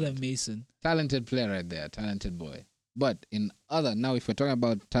 Mason Greenwood. Another Mason. Talented player right there. Talented boy. But now if we're talking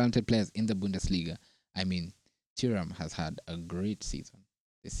about talented players in the Bundesliga, I mean, Thuram has had a great season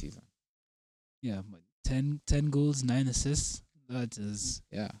this season. Yeah, but 10 goals, 9 assists. That is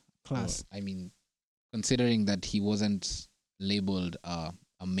Yeah. class. So, I mean, considering that he wasn't labeled a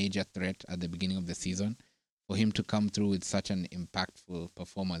major threat at the beginning of the season, for him to come through with such an impactful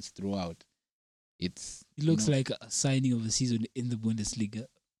performance throughout, it's It looks like a signing of the season in the Bundesliga.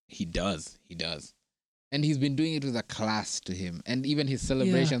 he does, and he's been doing it with a class to him, and even his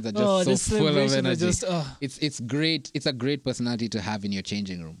celebrations are just so full of energy. It's great. It's a great personality to have in your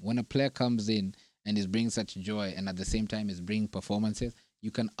changing room. When a player comes in and is bringing such joy, and at the same time is bringing performances,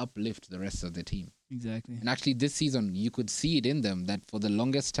 you can uplift the rest of the team. Exactly. And actually, this season, you could see it in them that for the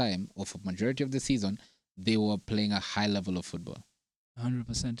longest time, or for majority of the season, they were playing a high level of football.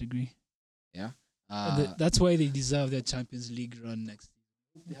 100% agree. Yeah. That's why they deserve their Champions League run next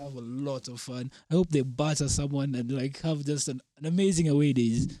season. They have a lot of fun. I hope they batter someone and have just an amazing away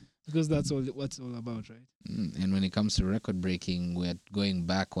days, because that's all what's all about, right? And when it comes to record breaking, we're going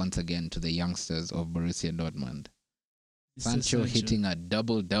back once again to the youngsters of Borussia Dortmund. Mr. Sancho hitting a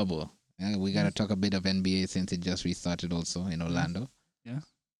double-double. We got to talk a bit of NBA since it just restarted also in Orlando.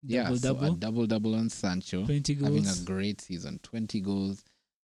 Double. So a double-double on Sancho. 20 goals. Having a great season. 20 goals.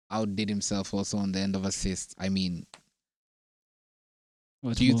 Outdid himself also on the end of assists. I mean,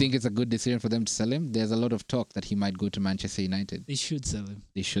 What do you more? think it's a good decision for them to sell him? There's a lot of talk that he might go to Manchester United. They should sell him,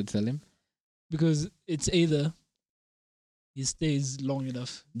 They should sell him. because it's either he stays long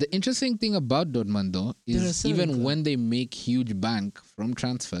enough. The interesting thing about Dortmund, though, They're a is selling even club. when they make huge bank from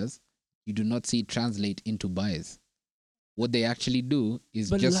transfers, you do not see it translate into buys. What they actually do is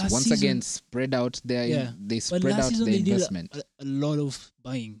But just last once season- again spread out their they But spread last out season their they did investment a lot of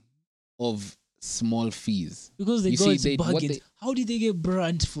buying, of small fees. because they You got see, what bargains. they- How did they get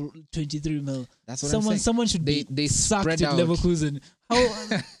Brandt for 23 mil? That's what I'm saying. Someone should They- be they sacked spread at out- Leverkusen.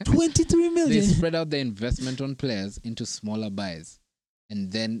 How 23 They million? spread out their investment on players into smaller buys,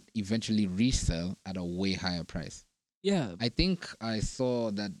 and then eventually resell at a way higher price. Yeah, I think I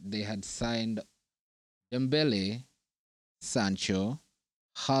saw that they had signed Dembele, Sancho,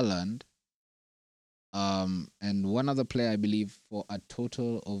 Haaland, and one other player, I believe, for a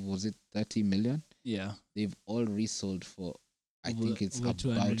total of, was it 30 million? yeah. They've all resold for, I Over- think it's over about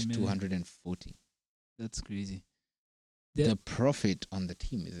 200 million. 240. That's crazy. The profit on the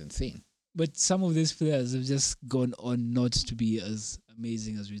team is insane. But some of these players have just gone on not to be as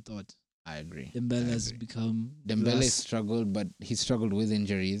amazing as we thought. I agree. Dembele I has agree. become Dembele glass. struggled, but he struggled with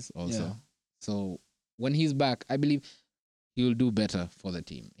injuries also. Yeah. So when he's back, I believe he will do better for the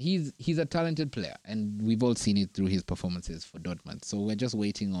team. He's a talented player, and we've all seen it through his performances for Dortmund. So we're just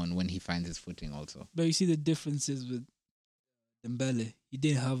waiting on when he finds his footing also. But you see the differences with Dembele. He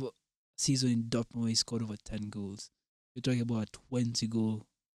didn't have a season in Dortmund where he scored over 10 goals. You're talking about a 20-goal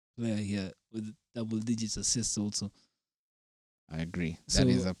player here with double digits assists also. I agree. So, That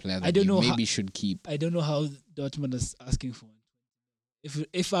is a player I that don't you know maybe should keep. I don't know how Dortmund is asking for it.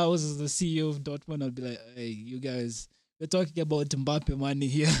 If I was the CEO of Dortmund, I'd be like, hey, you guys, we're talking about Mbappe money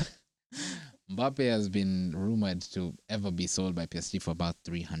here. Mbappe has been rumored to ever be sold by PSG for about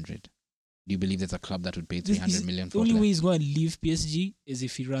 300. Do you believe there's a club that would pay 300 million The for a only player? way he's going to leave PSG is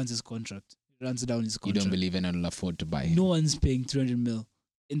if he runs his contract. He runs down his You contract. don't believe anyone will afford to buy him? No one's paying 300 mil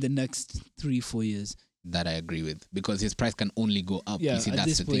in the next 3-4 years. That I agree with, because his price can only go up. Yeah, You see, at that's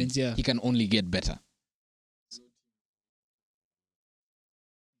this the point, thing. yeah. He can only get better.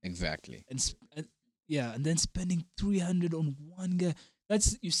 Exactly. And then spending 300 on one guy.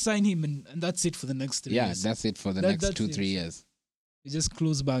 That's, you sign him and that's it for the next 3 Yeah, years. that's it for the That- next that's 2-3 it. years. You just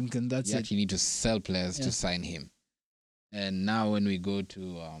close bank and that's You it. actually need to sell players Yeah. to sign him. And now when we go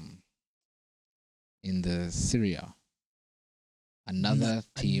to in the Syria, another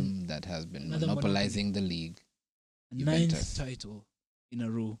team that has been another monopolizing the league, A Juventus. 9th title in a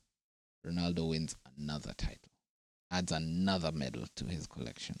row. Ronaldo wins another title, adds another medal to his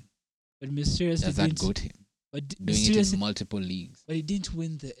collection. But mysteriously Does that didn't, go to him? but Doing it mysteriously, in multiple leagues but he didn't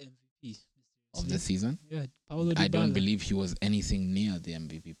win the MVP of the season? Yeah, Paulo I don't Dybala. believe he was anything near the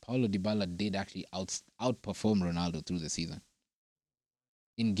MVP. Paulo Dybala did actually outperform Ronaldo through the season.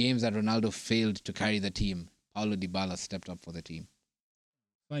 in games that Ronaldo failed to carry the team, Paulo Dybala stepped up for the team.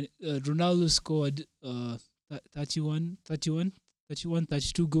 Ronaldo scored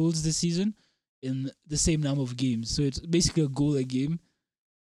 32 goals this season in the same number of games. So it's basically a goal a game.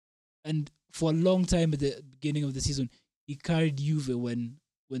 And for a long time at the beginning of the season, he carried Juve when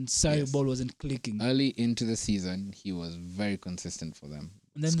Sarri ball wasn't clicking. Early into the season, he was very consistent for them,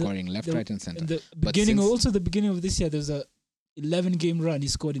 And then scoring left, right, and center. In the But beginning, since- also the beginning of this year, there was a 11-game run. He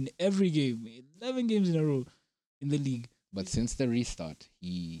scored in every game, 11 games in a row in the league. But since the restart,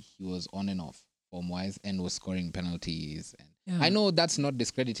 he was on and off form-wise and was scoring penalties. And Yeah. I know that's not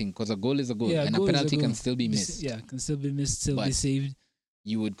discrediting because a goal is a goal, Yeah, and a goal is a penalty goal. can still be missed. Yeah, can still be missed, still be But- saved.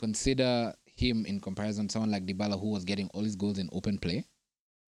 You would consider him in comparison to someone like Dybala who was getting all his goals in open play.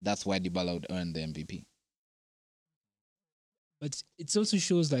 That's why Dybala would earn the MVP. But it also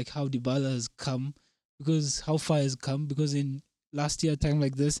shows like how Dybala has come, because how far has come. Because in last year, time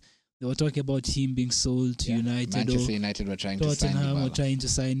like this, they were talking about him being sold to Yeah. United Manchester or United were trying to sign Tottenham, or Dybala. trying to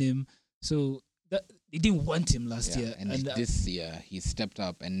sign him. So that they didn't want him last year. And this year, he stepped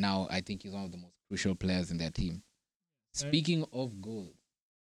up, and now I think he's one of the most crucial players in their team. Speaking of goals,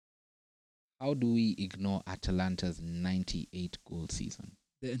 how do we ignore Atalanta's 98-goal season?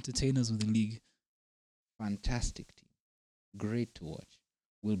 the entertainers of the league. Fantastic team. Great to watch.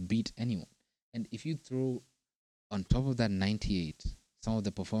 Will beat anyone. And if you throw on top of that 98, some of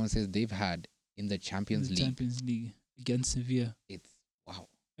the performances they've had in the Champions In the League, Champions League against Sevilla. it's wow.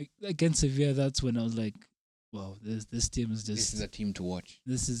 Against Sevilla, that's when I was like, wow, this team is This just is a team to watch.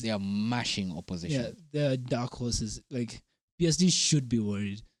 this is They are mashing opposition. yeah, they're dark horses. Like PSG should be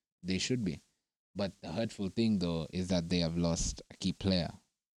worried. They should be. But the hurtful thing, though, is that they have lost a key player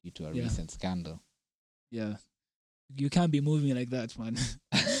due to a Yeah. recent scandal. Yeah. You can't be moving like that, man.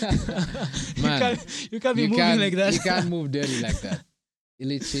 Man, you can't be moving like that. You can't move dirty like that.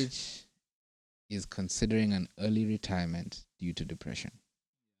 Ilicic is considering an early retirement due to depression.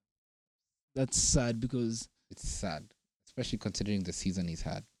 That's sad because It's sad, especially considering the season he's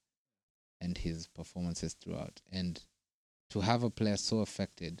had and his performances throughout. And to have a player so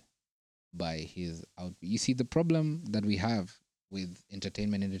affected by his out, you see, the problem that we have with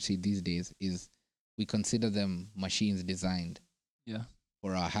entertainment industry these days is we consider them machines designed yeah.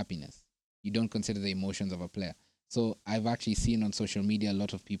 for our happiness. You don't consider the emotions of a player. So I've actually seen on social media a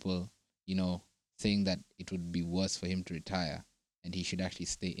lot of people, saying that it would be worse for him to retire and he should actually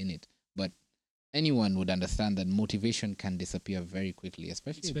stay in it. But anyone would understand that motivation can disappear very quickly,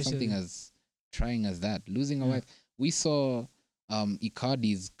 especially with something as trying as that. Losing a wife. We saw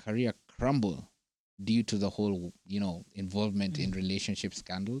Icardi's career crumble due to the whole, involvement in relationship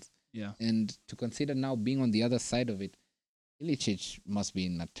scandals. Yeah. And to consider now being on the other side of it, Ilicic must be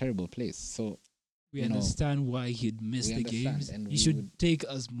in a terrible place. So We understand why he'd miss we the understand, games. and He we should would- take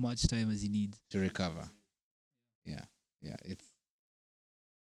as much time as he needs. to recover. Yeah, it's.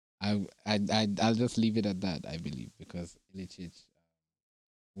 I'll just leave it at that. I believe because Ilicic,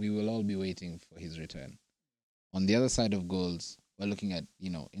 we will all be waiting for his return. On the other side of goals, we're looking at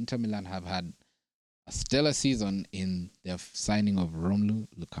Inter Milan have had a stellar season in their signing of Romelu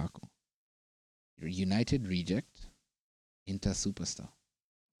Lukaku. United reject, Inter superstar.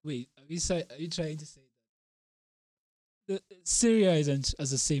 Wait, are you trying to say that Syria isn't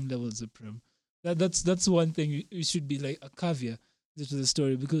as the same level as the Prem? That's one thing you should be like a caveat to the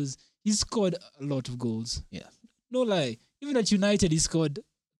story, because he scored a lot of goals. Yeah. No lie. Even at United, he scored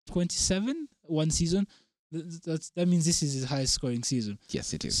 27 one season. That means this is his highest scoring season.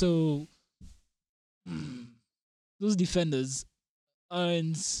 Yes, it is. So those defenders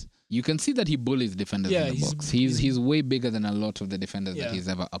aren't. You can see that he bullies defenders Yeah, in the he's- box. He's way bigger than a lot of the defenders that Yeah. he's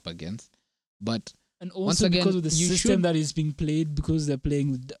ever up against. But And Once also again, because of the you system should- that is being played, because they're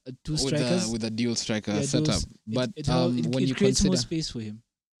playing with two strikers. with a dual striker Yeah, setup. those- But it when you creates more consider space for him.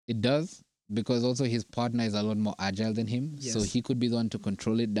 it does, because also his partner is a lot more agile than him, so Yes. he could be the one to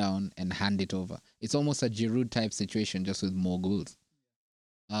control it down and hand it over. It's almost a Giroud type situation, just with more goals.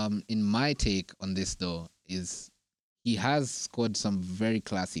 In my take on this though, is he has scored some very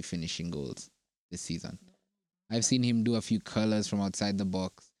classy finishing goals this season. I've seen him do a few curlers from outside the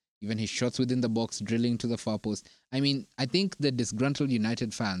box. Even his shots within the box, drilling to the far post. I mean, I think the disgruntled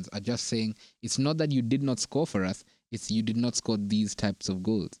United fans are just saying it's not that you did not score for us, it's you did not score these types of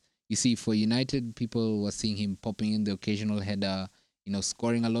goals. You see, for United, people were seeing him popping in the occasional header,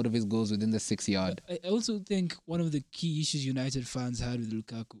 scoring a lot of his goals within the 6-yard. I also think one of the key issues United fans had with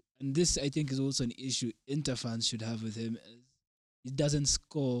Lukaku, and this I think is also an issue Inter fans should have with him, is he doesn't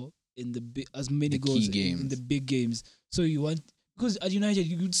score in as many The goals key in the games. big games. So you want Because at United,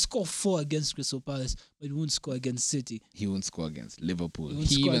 you could score 4 against Crystal Palace, but you won't score against City. He won't score against Liverpool. He won't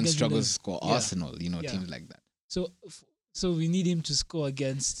He score even against struggles Liverpool. to score Yeah. Arsenal, Yeah. teams like that. So we need him to score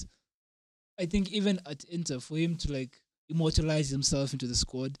against. I think even at Inter, for him to like immortalize himself into the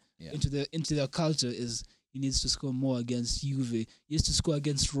squad, Yeah. into their culture, is he needs to score more against Juve. He needs to score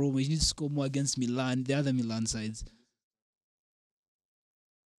against Roma. He needs to score more against Milan, the other Milan sides.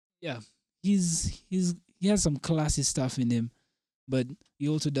 Yeah, he has some classy stuff in him, but he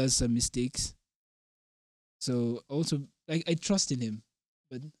also does some mistakes. So also, I trust in him,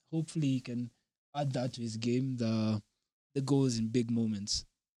 but hopefully he can add that to his game. The goals in big moments.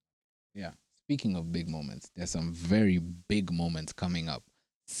 Yeah. Speaking of big moments, there's some very big moments coming up.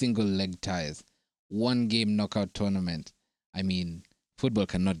 Single leg ties, 1 game knockout tournament. I mean, football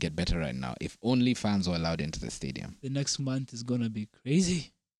cannot get better right now. If only fans were allowed into the stadium. The next month is gonna be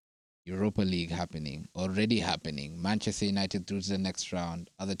crazy. Europa League happening, already happening. Manchester United through to the next round,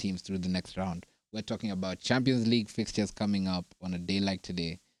 other teams through the next round. We're talking about Champions League fixtures coming up on a day like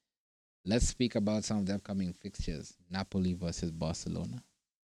today. Let's speak about some of the upcoming fixtures. Napoli versus Barcelona.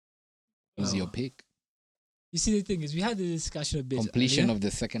 Who's your Oh. pick? You see, the thing is, we had this discussion a bit. Completion earlier. of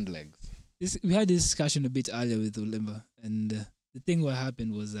the second legs. We had this discussion a bit earlier with Olimba, and the thing what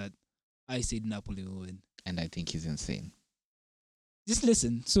happened was that I said Napoli will win. And I think he's insane. Just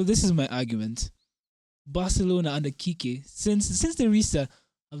listen. So this is my argument. Barcelona under Kike, since the restart,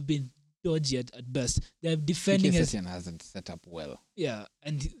 have been dodgy at best. They're defending Kike as Setien hasn't set up well. yeah,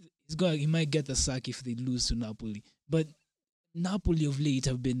 and he might get the sack if they lose to Napoli. But Napoli of late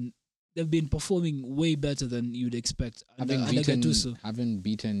they've been performing way better than you'd expect under Gattuso. Having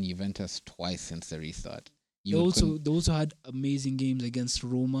beaten Juventus twice since the restart. They also had amazing games against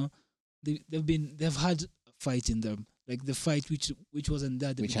Roma. They've had a fight in them, like the fight which wasn't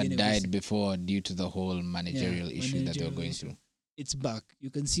that which had died before due to the whole managerial issue that they were going through. It's back. You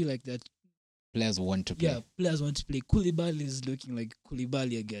can see like that. Players want to play. Yeah, players want to play. Koulibaly is looking like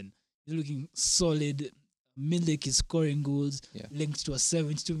Koulibaly again. He's looking solid. Milik is scoring goals, Yeah. linked to a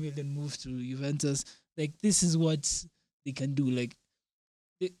 72 million move to Juventus. Like, this is what they can do. Like,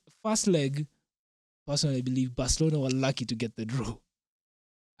 the first leg, personally, I believe Barcelona were lucky to get the draw.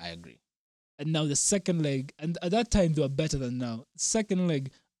 I agree. And now the second leg, and at that time they were better than now. Second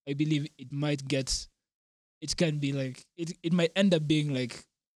leg, I believe it can be like, it might end up being like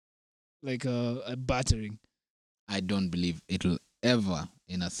a battering. I don't believe it'll ever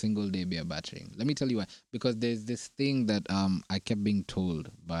in a single day be a battering. Let me tell you why. Because there's this thing that I kept being told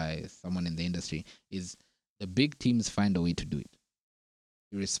by someone in the industry is the big teams find a way to do it.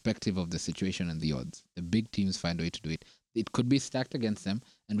 Irrespective of the situation and the odds. The big teams find a way to do it. It could be stacked against them,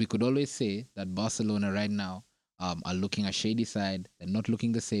 and we could always say that Barcelona right now are looking a shady side. They're not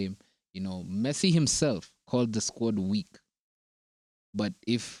looking the same. Messi himself called the squad weak. But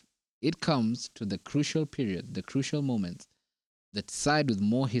if it comes to the crucial period, the crucial moments, the side with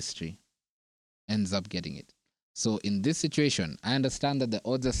more history ends up getting it. So in this situation, I understand that the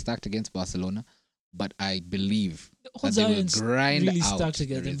odds are stacked against Barcelona, but I believe The that odds they will aren't grind really out stacked the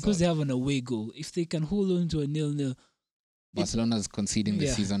against them result. because they have an away goal. If they can hold on to a 0-0, Barcelona's conceding this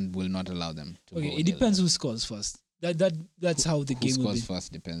Yeah. season will not allow them to okay, go it depends who scores first. That's how the who game will scores be.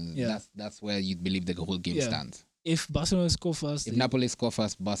 first depends. Yeah. That's where you believe the whole game Yeah. stands. If Barcelona score first, If Napoli score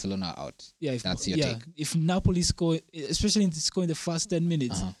first, Barcelona are out. that's your take. If Napoli score, especially if they score in the first 10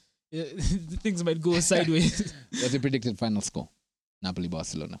 minutes, Uh-huh. the things might go sideways. What's the predicted final score? Napoli,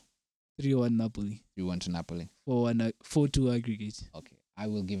 Barcelona. 3-1 Napoli, 3-1 to Napoli. 4-2 aggregate. Okay. I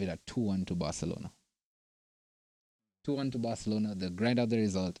will give it a 2-1 to Barcelona. 2-1 to Barcelona. They'll grind out the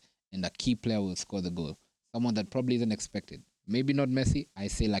result, and a key player will score the goal. Someone that probably isn't expected. Maybe not Messi. I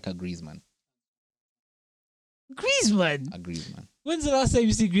say like a Griezmann. Griezmann. A Griezmann. When's the last time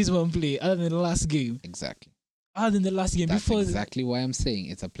you see Griezmann play? Other than the last game. Exactly. Other than the last game. That's Before exactly why I'm saying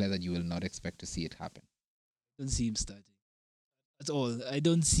it's a player that you will not expect to see it happen. I don't see him starting at all. I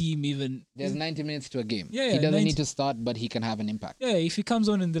don't see him even. There's 90 minutes to a game. Yeah, he doesn't 90 need to start, but he can have an impact. Yeah, if he comes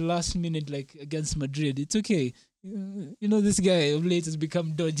on in the last minute, like against Madrid, it's okay. This guy of late has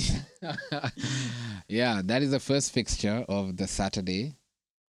become dodgy. Yeah, that is the first fixture of the Saturday.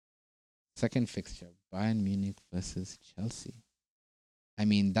 Second fixture, Bayern Munich versus Chelsea. I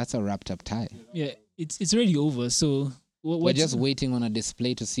mean, that's a wrapped up tie. Yeah, it's already over. So We're just waiting on a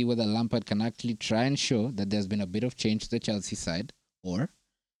display to see whether Lampard can actually try and show that there's been a bit of change to the Chelsea side, or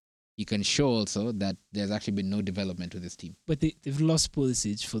he can show also that there's actually been no development with this team. But they've lost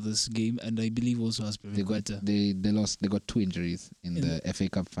Pulisic for this game, and I believe also Aspilicueta. They got 2 injuries in the FA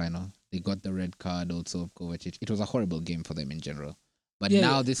Cup final. They got the red card also of Kovacic. It was a horrible game for them in general. But Yeah,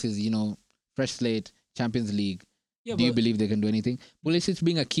 now yeah. this is, fresh slate, Champions League. Yeah, Do you but believe they can do anything? Pulisic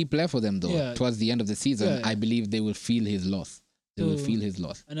being a key player for them, though, Yeah. towards the end of the season, Yeah. I believe they will feel his loss. They will So- feel his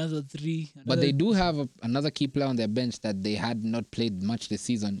loss. another 3. But they do have another key player on their bench that they had not played much this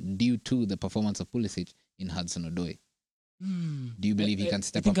season due to the performance of Pulisic in Hudson-Odoi. Do you believe he can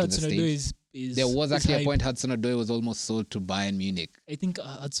step up to the stage? There was actually a point Hudson-Odoi was almost sold to Bayern Munich. I think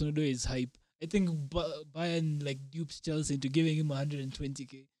Hudson-Odoi is hype. I think Bayern like duped Chelsea into giving him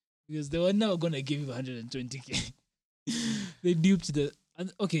 120k because they were never gonna give him 120k. They duped the.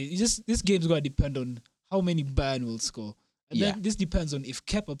 And okay, this game's gonna depend on how many Bayern will score. And Yeah. then this depends on if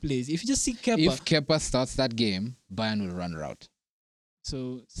Kepa plays. If you just see Kepa, If Kepa starts that game, Bayern will run route.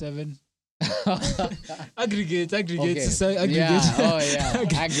 so 7 aggregate. Okay. So aggregate. Yeah. Oh yeah.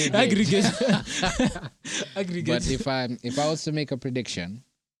 Aggregate. Aggregate. But if I was to make a prediction,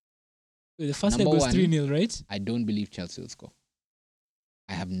 The first leg number was one, 3-0, right? I don't believe Chelsea will score.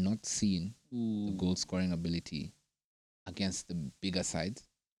 I have not seen the Ooh. goal scoring ability against the bigger sides.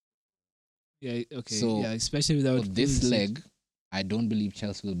 Yeah, okay. So, yeah, especially without For this Pulisic. leg, I don't believe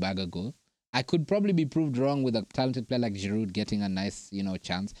Chelsea will bag a goal. I could probably be proved wrong with a talented player like Giroud getting a nice,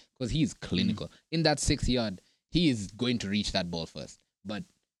 chance because he is clinical. In that 6 yard, he is going to reach that ball first. But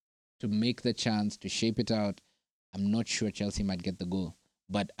to make the chance, to shape it out, I'm not sure Chelsea might get the goal.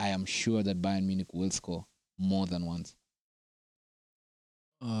 But I am sure that Bayern Munich will score more than once.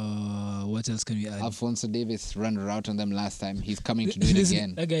 What else can we add? Alphonso Davies ran a route on them last time. He's coming to do it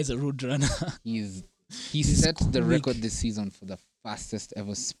again. That guy's a road runner. He He's set the quick. record this season for the fastest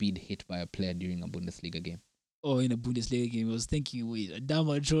ever speed hit by a player during a Bundesliga game. Oh, in a Bundesliga game, I was thinking, wait,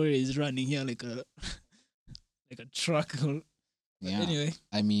 Adama Traore is running here like a truck. Yeah. Anyway,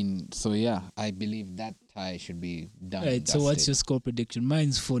 I mean, so yeah, I believe that tie should be done. right. So what's your dusted. score prediction?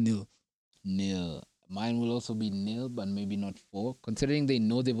 Mine's 4-0. Nil? Mine will also be nil, but maybe not 4. Considering they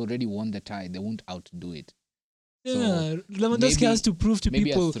know they've already won the tie, they won't outdo it. So, Yeah, Lewandowski maybe- has to prove to maybe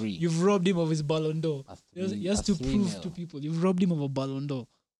a people 3. you've robbed him of his Ballon d'Or. A He has to prove 3-0. to people you've robbed him of a Ballon d'Or.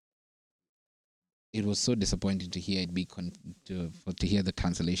 It was so disappointing to hear it be to hear the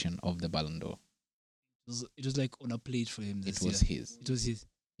cancellation of the Ballon d'Or. It was like on a plate for him this It was year. his. It was his.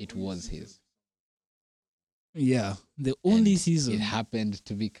 It was his. Yeah, the only And season It happened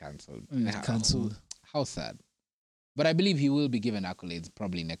to be cancelled. it's cancelled. How sad. But I believe he will be given accolades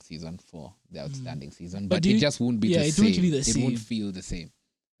probably next season for the outstanding season. But But do it you- just won't be yeah, the it same. won't be the It same. won't feel the same,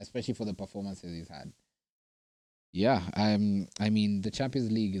 especially for the performances he's had. Yeah, I mean, the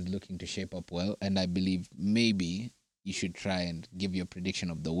Champions League is looking to shape up well, and I believe maybe you should try and give your prediction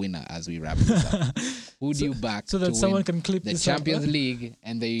of the winner as we wrap this up. Who do you back So to that someone win can clip the this Champions up, huh? League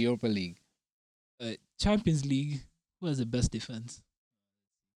and the Europa League? Champions League, who has the best defense?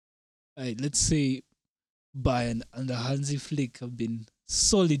 Alright, let's say Bayern under Hansi Flick have been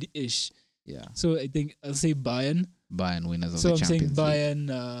solid-ish. Yeah, So I think I'll say Bayern. Bayern winners of So the I'm saying Champions League.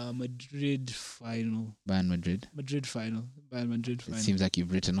 Bayern, Madrid final. Bayern Madrid. Madrid final. Bayern Madrid It final. seems like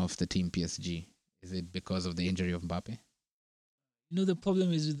you've written off the team PSG. Is it because of the injury of Mbappe? You know the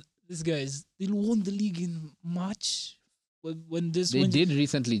problem is with these guys. They won the league in March. When They did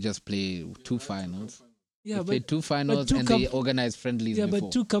recently just play 2 finals. Yeah, They played 2 finals two and they cup- organized friendlies yeah, before.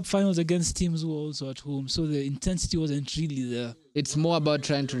 but 2 cup finals against teams who were also at home, so the intensity wasn't really there. It's more about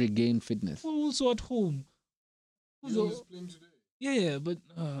trying to regain fitness. Who were also at home. Yeah, but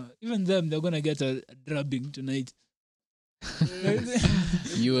even them, they're gonna get a drubbing tonight.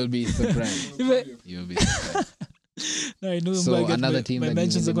 You will be surprised. Even- You will be surprised. No, I know So I'm gonna get another team my that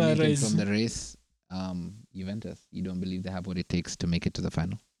mentions are gonna eliminated rise. from the race, Juventus. You don't believe they have what it takes to make it to the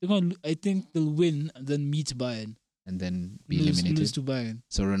final I think they'll win and then meet Bayern. and then be Lose eliminated. to Bayern.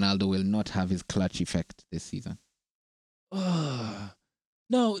 So Ronaldo will not have his clutch effect this season.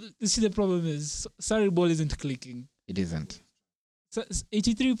 No, you see the problem is Sarri ball isn't clicking. It isn't. So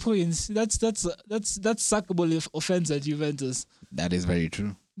 83 points. That's sackable offense at Juventus. That is very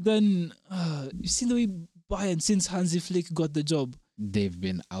true. Then you see the way Bayern since Hansi Flick got the job. They've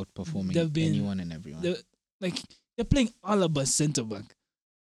been outperforming They've been- anyone and everyone They're playing Alaba centre back.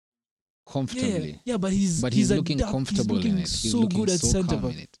 comfortably. Yeah, but he's looking comfortable he's looking in it. He's so looking good at so centre calm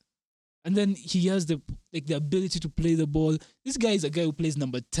back. in it. And then he has the ability to play the ball. This guy is a guy who plays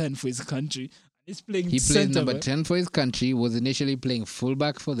number 10 for his country. He's playing He plays centre number back. 10 for his country, was initially playing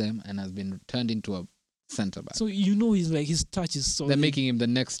fullback for them, and has been turned into a centre back. So you know his touch is solid. They're making him the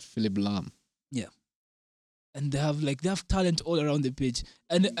next Philip Lahm. And they have talent all around the pitch.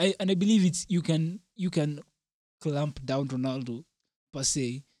 And I believe you can clamp down Ronaldo per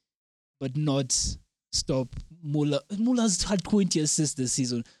se, but not stop Muller. Muller's had 20 assists this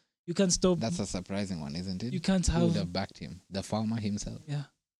season. You can't stop. That's a surprising one, isn't it? You can't Who would have have backed him? The farmer himself.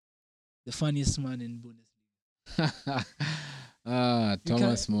 the funniest man in Bundesliga. You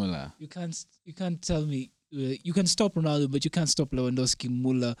Thomas Muller. you can't tell me you can stop Ronaldo, but you can't stop Lewandowski,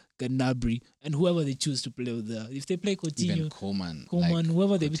 Muller, Gnabry, and whoever they choose to play with there. If they play Even Coutinho, Coman. Coman,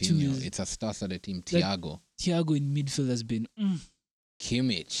 whoever they Coutinho, choose, it's a star-studded team. Like- Thiago, Thiago in midfield has been.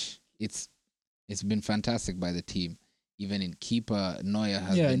 Kimmich. It's been fantastic by the team. Even in keeper, Neuer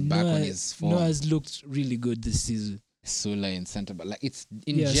has Yeah, been back on his form. Neuer has looked really good this season. Sula in centre, but like it's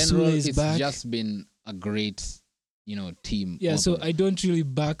in Yeah, general, Sule is it's back. just been a great, team. Yeah, so overall. I don't really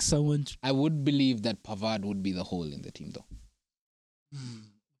back someone. I would believe that Pavard would be the hole in the team, though.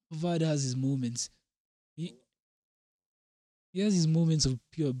 Pavard has his moments. He has his moments of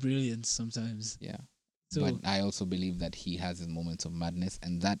pure brilliance sometimes. Yeah, So but I also believe that he has his moments of madness,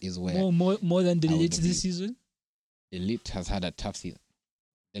 and that is where more than I would Delete agree. this season. Elite has had a tough season.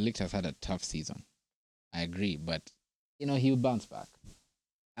 I agree, but he'll bounce back.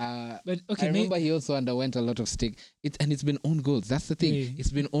 But I okay, remember he also underwent a lot of it's been own goals. That's the thing. Yeah.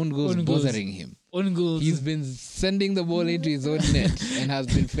 It's been own goals Own goals. bothering him. on goals. He's been sending the ball into his own net and has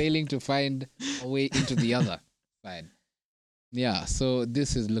been failing to find a way into the other side. Yeah, so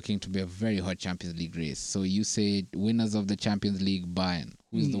this is looking to be a very hot Champions League race. So you say winners of the Champions League, Bayern.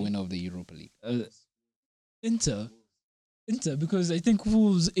 Who is the winner of the Europa League? Inter, because I think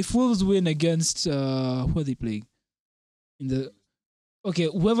if Wolves win against who are they playing in the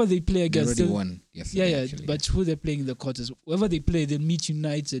whoever they play They against, already won yesterday. Actually. but who they're playing in the quarters, whoever they play, they'll meet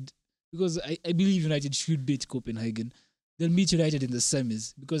United because I believe United should beat Copenhagen. They'll meet United in the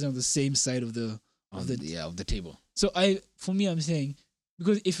semis because they're on the same side of the of the table. So I'm saying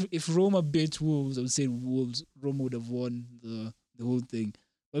because if Roma beat Wolves, I would say Roma would have won the whole thing,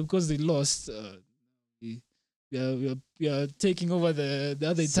 but because they lost, we are taking over the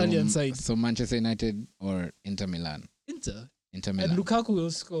other Italian side. So Manchester United or Inter Milan? Inter Inter and Milan. Lukaku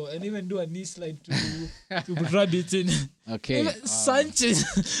will score and even do a knee slide to rub it in. Okay. Even Sanchez.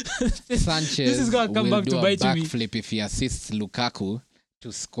 Sanchez This is gonna come will back do to a bite me. backflip if he assists Lukaku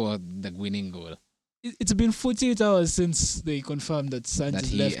to score the winning goal. It's been 48 hours since they confirmed that Sanchez That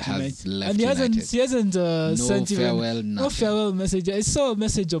he left has United. left And United. he hasn't No sent even farewell, no nothing. farewell message. I saw a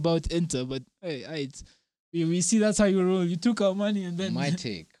message about Inter, but hey, we see that's how you roll. You took our money and then My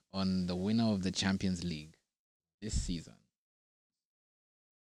take on the winner of the Champions League this season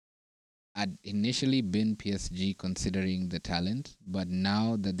had initially been PSG considering the talent, but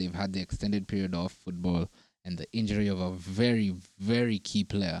now that they've had the extended period of football and the injury of a very, very key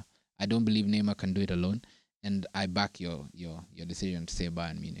player, I don't believe Neymar can do it alone. And I back your decision to say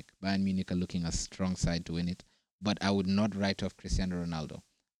Bayern Munich. Bayern Munich are looking a strong side to win it, but I would not write off Cristiano Ronaldo.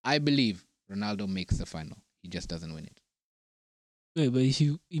 I believe Ronaldo makes the final. He just doesn't win it. Wait, but if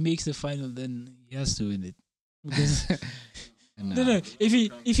he makes the final, then he has to win it. Because And, no, if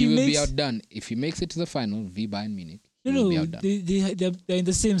he he will be makes outdone. If he makes it to the final, v Bayern Munich, he no will be no outdone. they're in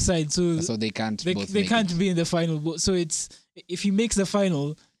the same side, so So they can't they both they make can't it. be in the final. So it's if he makes the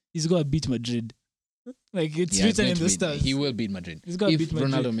final, he's gonna beat Madrid. Like it's Yeah, written going in to the beat- stars. He will beat Madrid. He's gonna If beat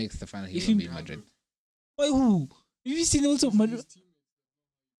Madrid. Ronaldo makes the final, he If will he- beat Madrid. Why who? Have you seen also Madrid?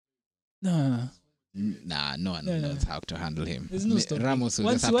 Nah. Nah, no one No, no. knows how to handle him. There's no stopping. Ramos will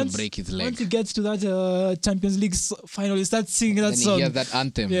Once- just have once- to break his leg. Once he gets to that Champions League final, he starts singing that Then he song. hears that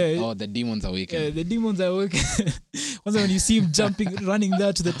anthem. Yeah. Oh, the demons are Yeah, waking. the demons are working. Once when you see him jumping, running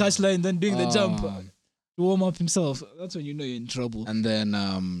there to the touchline, then doing the jump to warm up himself, that's when you know you're in trouble. And then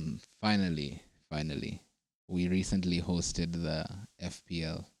finally, we recently hosted the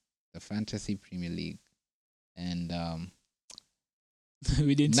FPL, the Fantasy Premier League, and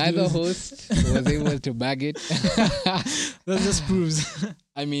We didn't. neither do- host was able to bag it. That just proves.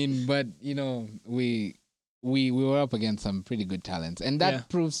 I mean, but we were up against some pretty good talents, and that Yeah.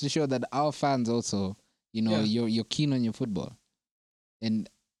 proves to show that our fans also, Yeah. you're keen on your football, and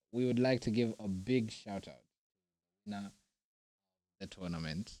we would like to give a big shout out now the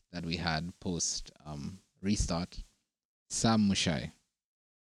tournament that we had post restart, Sam Mushai.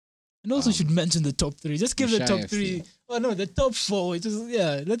 And also should mention the top three. Just give the Mushai top FC. three. Oh no, the top four.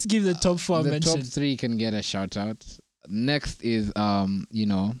 Let's give the top four The mention. top three can get a shout out. Next is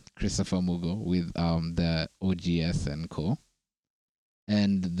Christopher Mugo with the OGS and Co.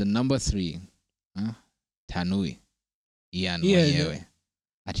 And the number three, Tanui Ian Yeah, Mwenyewe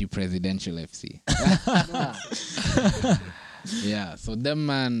at your Presidential FC. Yeah, so them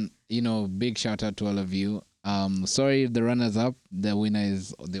man, big shout out to all of you. Sorry if the runners up, the winner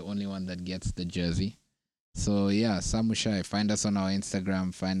is the only one that gets the jersey. So yeah, Samushai, find us on our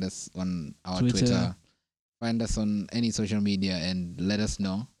Instagram, find us on our Twitter, find us on any social media, and let us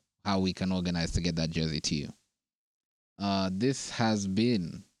know how we can organize to get that jersey to you. This has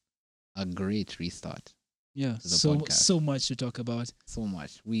been a great restart. Yeah. to the So podcast. so much to talk about. So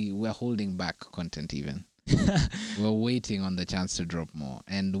much. We're holding back content even. We're waiting on the chance to drop more,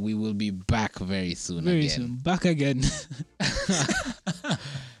 and we will be back very soon. Very again. soon. Back again.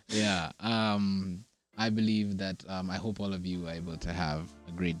 Yeah. I believe that I hope all of you are able to have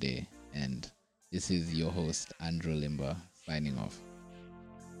a great day. And this is your host, Andrew Limba, signing off.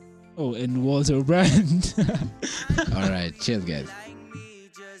 Oh, and Walter Brand. All right. Cheers, guys. Like me,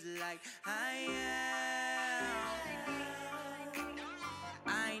 just like I am.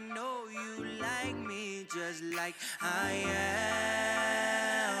 I know you like me just like I am.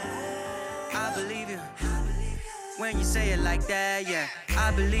 I believe you when you say it like that, yeah.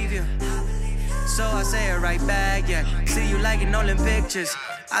 I believe you, so I say it right back, yeah. See you liking all them pictures.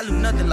 I look nothing like